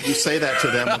 and you say that to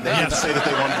them, and they say that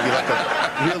they want to be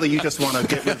like really, you just want to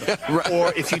get rid of them.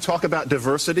 Or if you talk about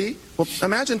diversity, well,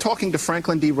 imagine talking to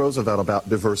Franklin D. Roosevelt about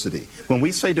diversity. When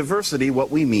we say diversity,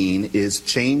 what we mean is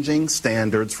changing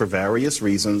standards for various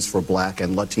reasons for black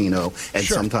and Latino and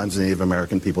sometimes Native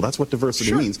American people. That's what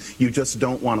diversity means. You just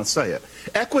don't want to say it.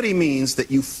 Equity means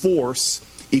that you force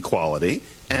equality,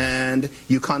 and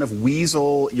you kind of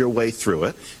weasel your way through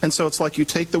it. And so it's like you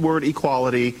take the word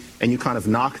equality and you kind of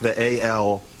knock the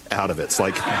AL out of it. It's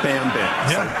like bam, bam.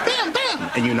 It's like bam,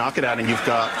 bam. And you knock it out and you've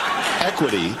got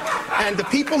equity. And the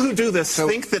people who do this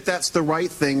think that that's the right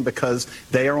thing because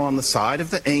they are on the side of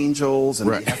the angels and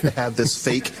we have to have this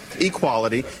fake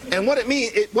equality. And what it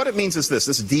means is this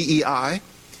DEI,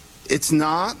 it's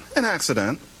not an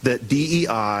accident that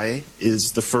DEI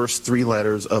is the first three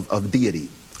letters of deity.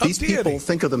 These people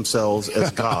think of themselves as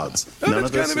gods. None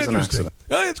of this is an accident.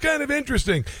 It's kind of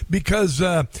interesting because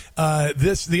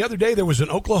the other day there was an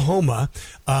Oklahoma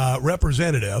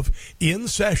representative in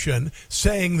session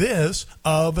saying this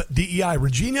of DEI.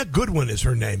 Regina Goodwin is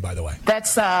her name, by the way.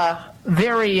 That's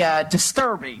very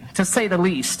disturbing, to say the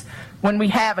least, when we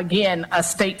have, again, a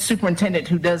state superintendent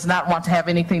who does not want to have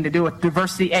anything to do with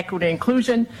diversity, equity,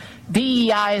 inclusion.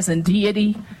 DEI is in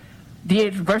deity.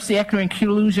 Diversity, equity,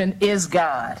 inclusion is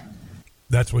God.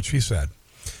 That's what she said.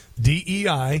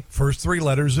 DEI, first three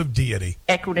letters of deity.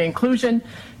 Equity, inclusion.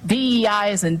 DEI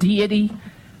is in deity.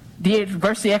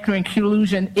 Diversity, equity,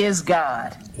 inclusion is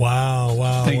God.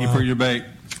 Wow. Thank you for your debate.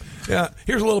 Yeah,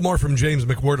 here's a little more from James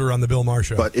McWhorter on the Bill Maher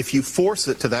Show. But if you force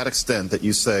it to that extent that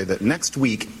you say that next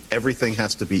week everything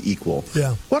has to be equal,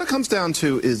 what it comes down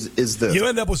to is this. You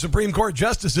end up with Supreme Court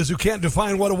justices who can't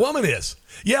define what a woman is.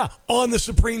 Yeah, on the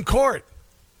Supreme Court.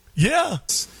 Yeah.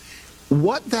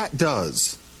 What that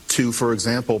does to, for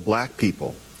example, black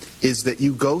people is that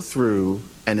you go through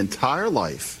an entire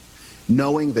life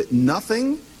knowing that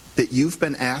nothing that you've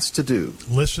been asked to do.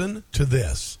 Listen to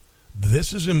this.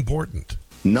 This is important.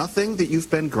 Nothing that you've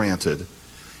been granted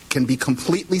can be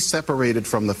completely separated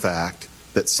from the fact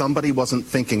that somebody wasn't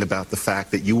thinking about the fact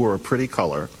that you were a pretty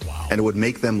color and it would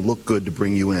make them look good to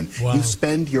bring you in. You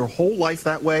spend your whole life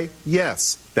that way?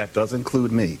 Yes, that does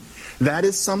include me. That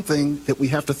is something that we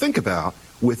have to think about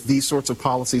with these sorts of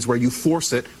policies where you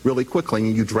force it really quickly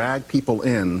and you drag people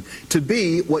in to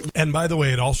be what... And by the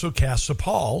way, it also casts a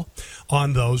pall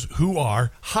on those who are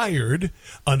hired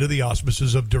under the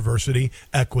auspices of diversity,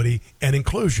 equity, and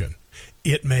inclusion.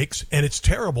 It makes, and it's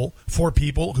terrible for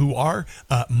people who are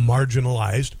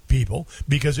marginalized people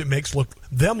because it makes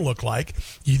them look like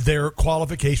their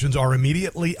qualifications are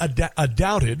immediately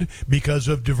doubted because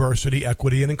of diversity,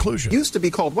 equity, and inclusion. It used to be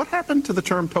called, what happened to the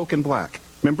term token black?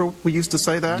 Remember we used to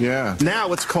say that? Yeah.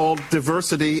 Now it's called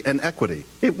diversity and equity.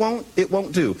 It won't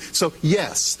do. So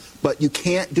yes, but you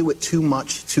can't do it too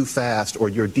much too fast or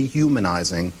you're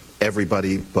dehumanizing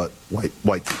everybody but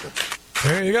white people.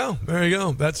 There you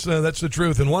go. That's the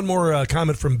truth. And one more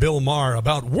comment from Bill Maher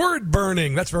about word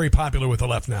burning. That's very popular with the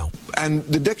left now. And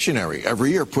the dictionary every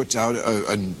year puts out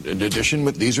an edition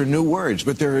with these are new words.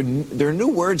 But they're new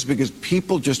words because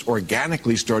people just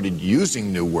organically started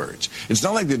using new words. It's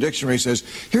not like the dictionary says,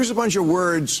 here's a bunch of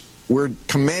words we're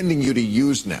commanding you to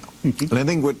use now. And I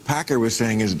think what Packer was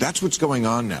saying is that's what's going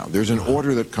on now. There's an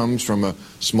order that comes from a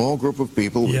small group of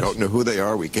people. We don't know who they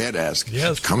are. We can't ask.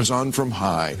 It comes on from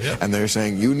high. And they're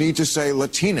saying, you need to say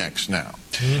Latinx now.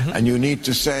 And you need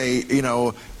to say,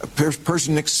 a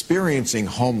person experiencing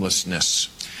homelessness.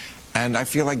 And I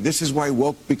feel like this is why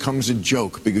woke becomes a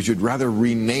joke, because you'd rather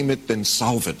rename it than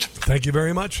solve it. Thank you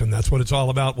very much, and that's what it's all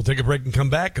about. We'll take a break and come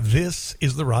back. This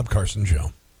is the Rob Carson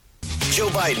Show. Joe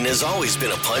Biden has always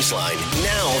been a punchline.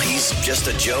 Now he's just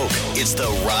a joke. It's the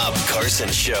Rob Carson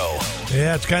Show.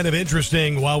 Yeah, it's kind of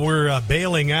interesting. While we're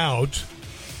bailing out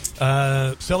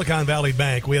Silicon Valley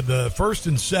Bank, we had the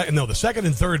second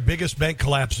and third biggest bank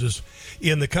collapses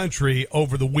in the country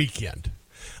over the weekend.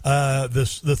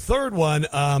 The third one,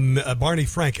 Barney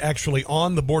Frank, actually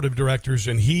on the board of directors,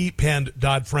 and he penned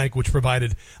Dodd-Frank, which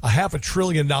provided $500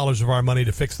 billion of our money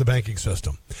to fix the banking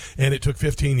system. And it took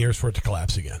 15 years for it to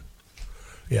collapse again.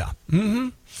 Yeah. Mm-hmm.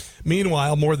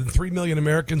 Meanwhile, more than 3 million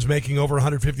Americans making over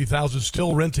 $150,000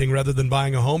 still renting rather than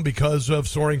buying a home because of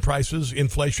soaring prices,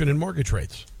 inflation, and mortgage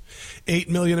rates. 8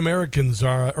 million Americans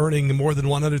are earning more than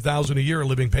 $100,000 a year,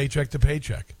 living paycheck to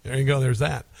paycheck. There you go. There's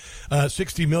that.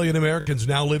 60 million Americans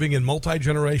now living in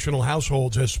multi-generational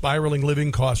households as spiraling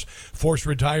living costs force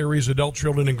retirees, adult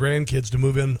children, and grandkids to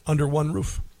move in under one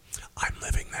roof. I'm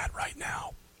living that right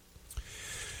now.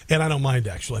 And I don't mind,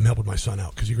 actually. I'm helping my son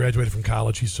out because he graduated from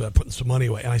college. He's putting some money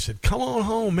away. And I said, come on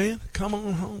home, man. Come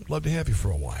on home. Love to have you for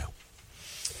a while.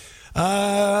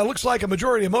 Looks like a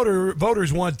majority of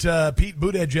voters want Pete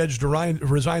Buttigieg to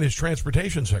resign as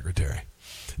transportation secretary.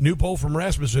 New poll from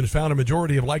Rasmussen found a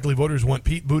majority of likely voters want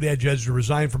Pete Buttigieg to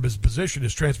resign from his position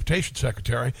as transportation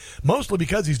secretary, mostly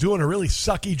because he's doing a really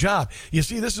sucky job. You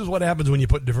see, this is what happens when you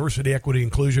put diversity, equity,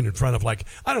 inclusion in front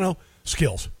of,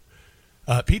 skills.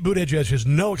 Pete Buttigieg has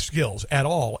no skills at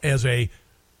all as a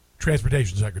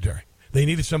transportation secretary. They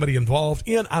needed somebody involved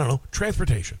in,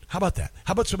 transportation. How about that?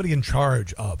 How about somebody in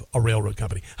charge of a railroad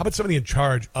company? How about somebody in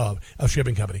charge of a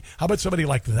shipping company? How about somebody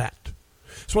like that?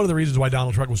 It's one of the reasons why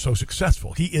Donald Trump was so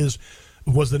successful. He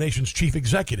was the nation's chief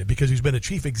executive because he's been a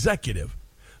chief executive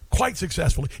quite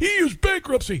successfully. He used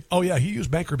bankruptcy. Oh, yeah, he used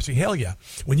bankruptcy. Hell yeah.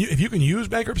 If you can use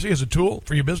bankruptcy as a tool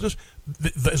for your business,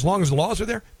 as long as the laws are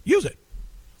there, use it.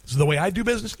 This is the way I do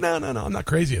business? No, I'm not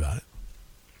crazy about it.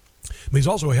 But he's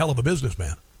also a hell of a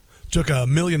businessman. Took $1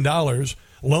 million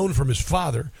loan from his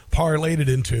father, parlayed it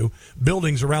into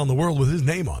buildings around the world with his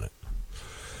name on it.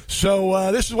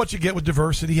 So this is what you get with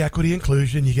diversity, equity,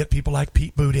 inclusion. You get people like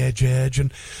Pete Buttigieg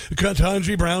and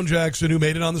Ketanji Brown Jackson, who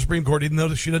made it on the Supreme Court, even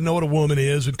though she doesn't know what a woman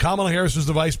is. And Kamala Harris is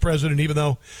the vice president, even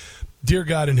though, dear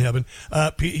God in heaven,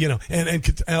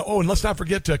 and let's not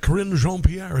forget Karine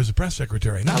Jean-Pierre as the press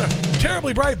secretary. Not a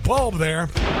terribly bright bulb there.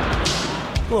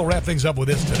 We'll wrap things up with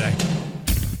this today.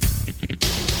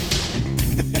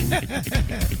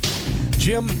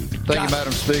 Jim. Thank you,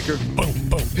 Madam Speaker. Boom.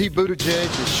 Pete Buttigieg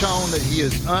has shown that he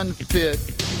is unfit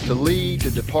to lead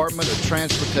the Department of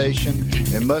Transportation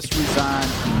and must resign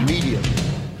immediately.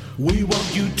 We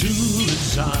want you to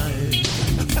resign.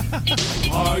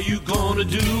 Are you going to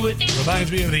do it?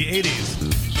 Reminds me of the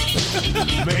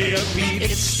 80s. Mayor Pete,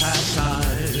 it's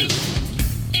time.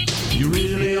 You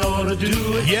really ought to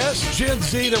do it. Yes, Gen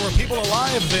Z, there were people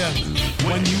alive then.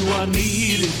 When you are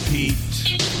needed, Pete.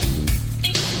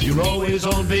 You're always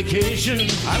on vacation.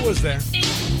 I was there.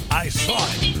 I saw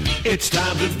it. It's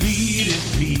time to beat it,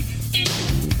 Pete.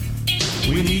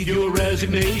 We need your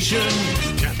resignation.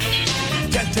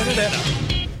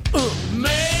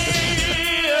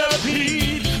 Mayor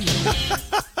Pete.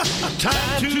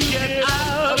 Time to get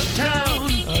out of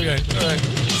town. Okay, all right.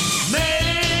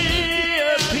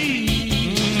 Mayor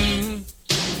Pete.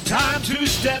 Time to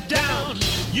step down.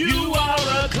 You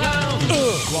are a clown.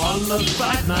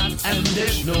 Qualified not, and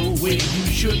there's no way you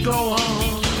should go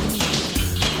on.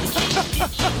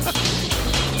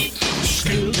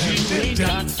 Skills you ain't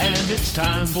got, and it's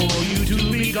time for you to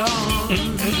be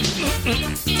gone.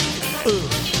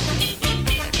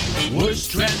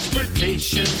 Worst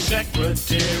transportation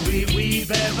secretary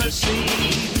we've ever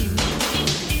seen.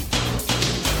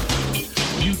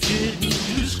 You didn't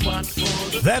do squat for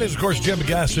the... That is, of course, Jim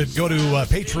Gossett. Go to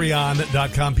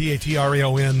patreon.com,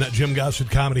 Patreon, Jim Gossett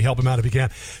Comedy. Help him out if you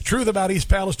can. Truth about East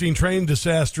Palestine train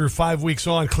disaster. 5 weeks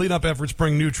on. Cleanup efforts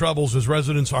bring new troubles as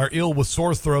residents are ill with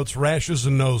sore throats, rashes,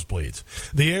 and nosebleeds.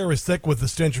 The air is thick with the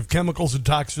stench of chemicals and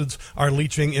toxins are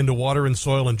leaching into water and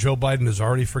soil, and Joe Biden has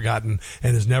already forgotten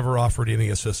and has never offered any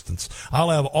assistance.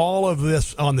 I'll have all of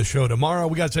this on the show tomorrow.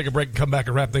 We got to take a break and come back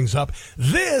and wrap things up.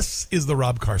 This is the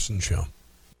Rob Carson Show.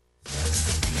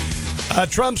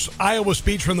 Trump's Iowa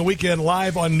speech from the weekend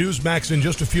live on Newsmax in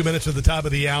just a few minutes at the top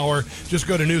of the hour. Just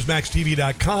go to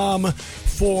NewsmaxTV.com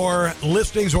for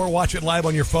listings or watch it live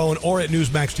on your phone or at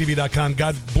NewsmaxTV.com.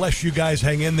 God bless you guys.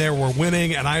 Hang in there. We're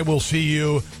winning, and I will see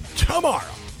you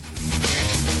tomorrow.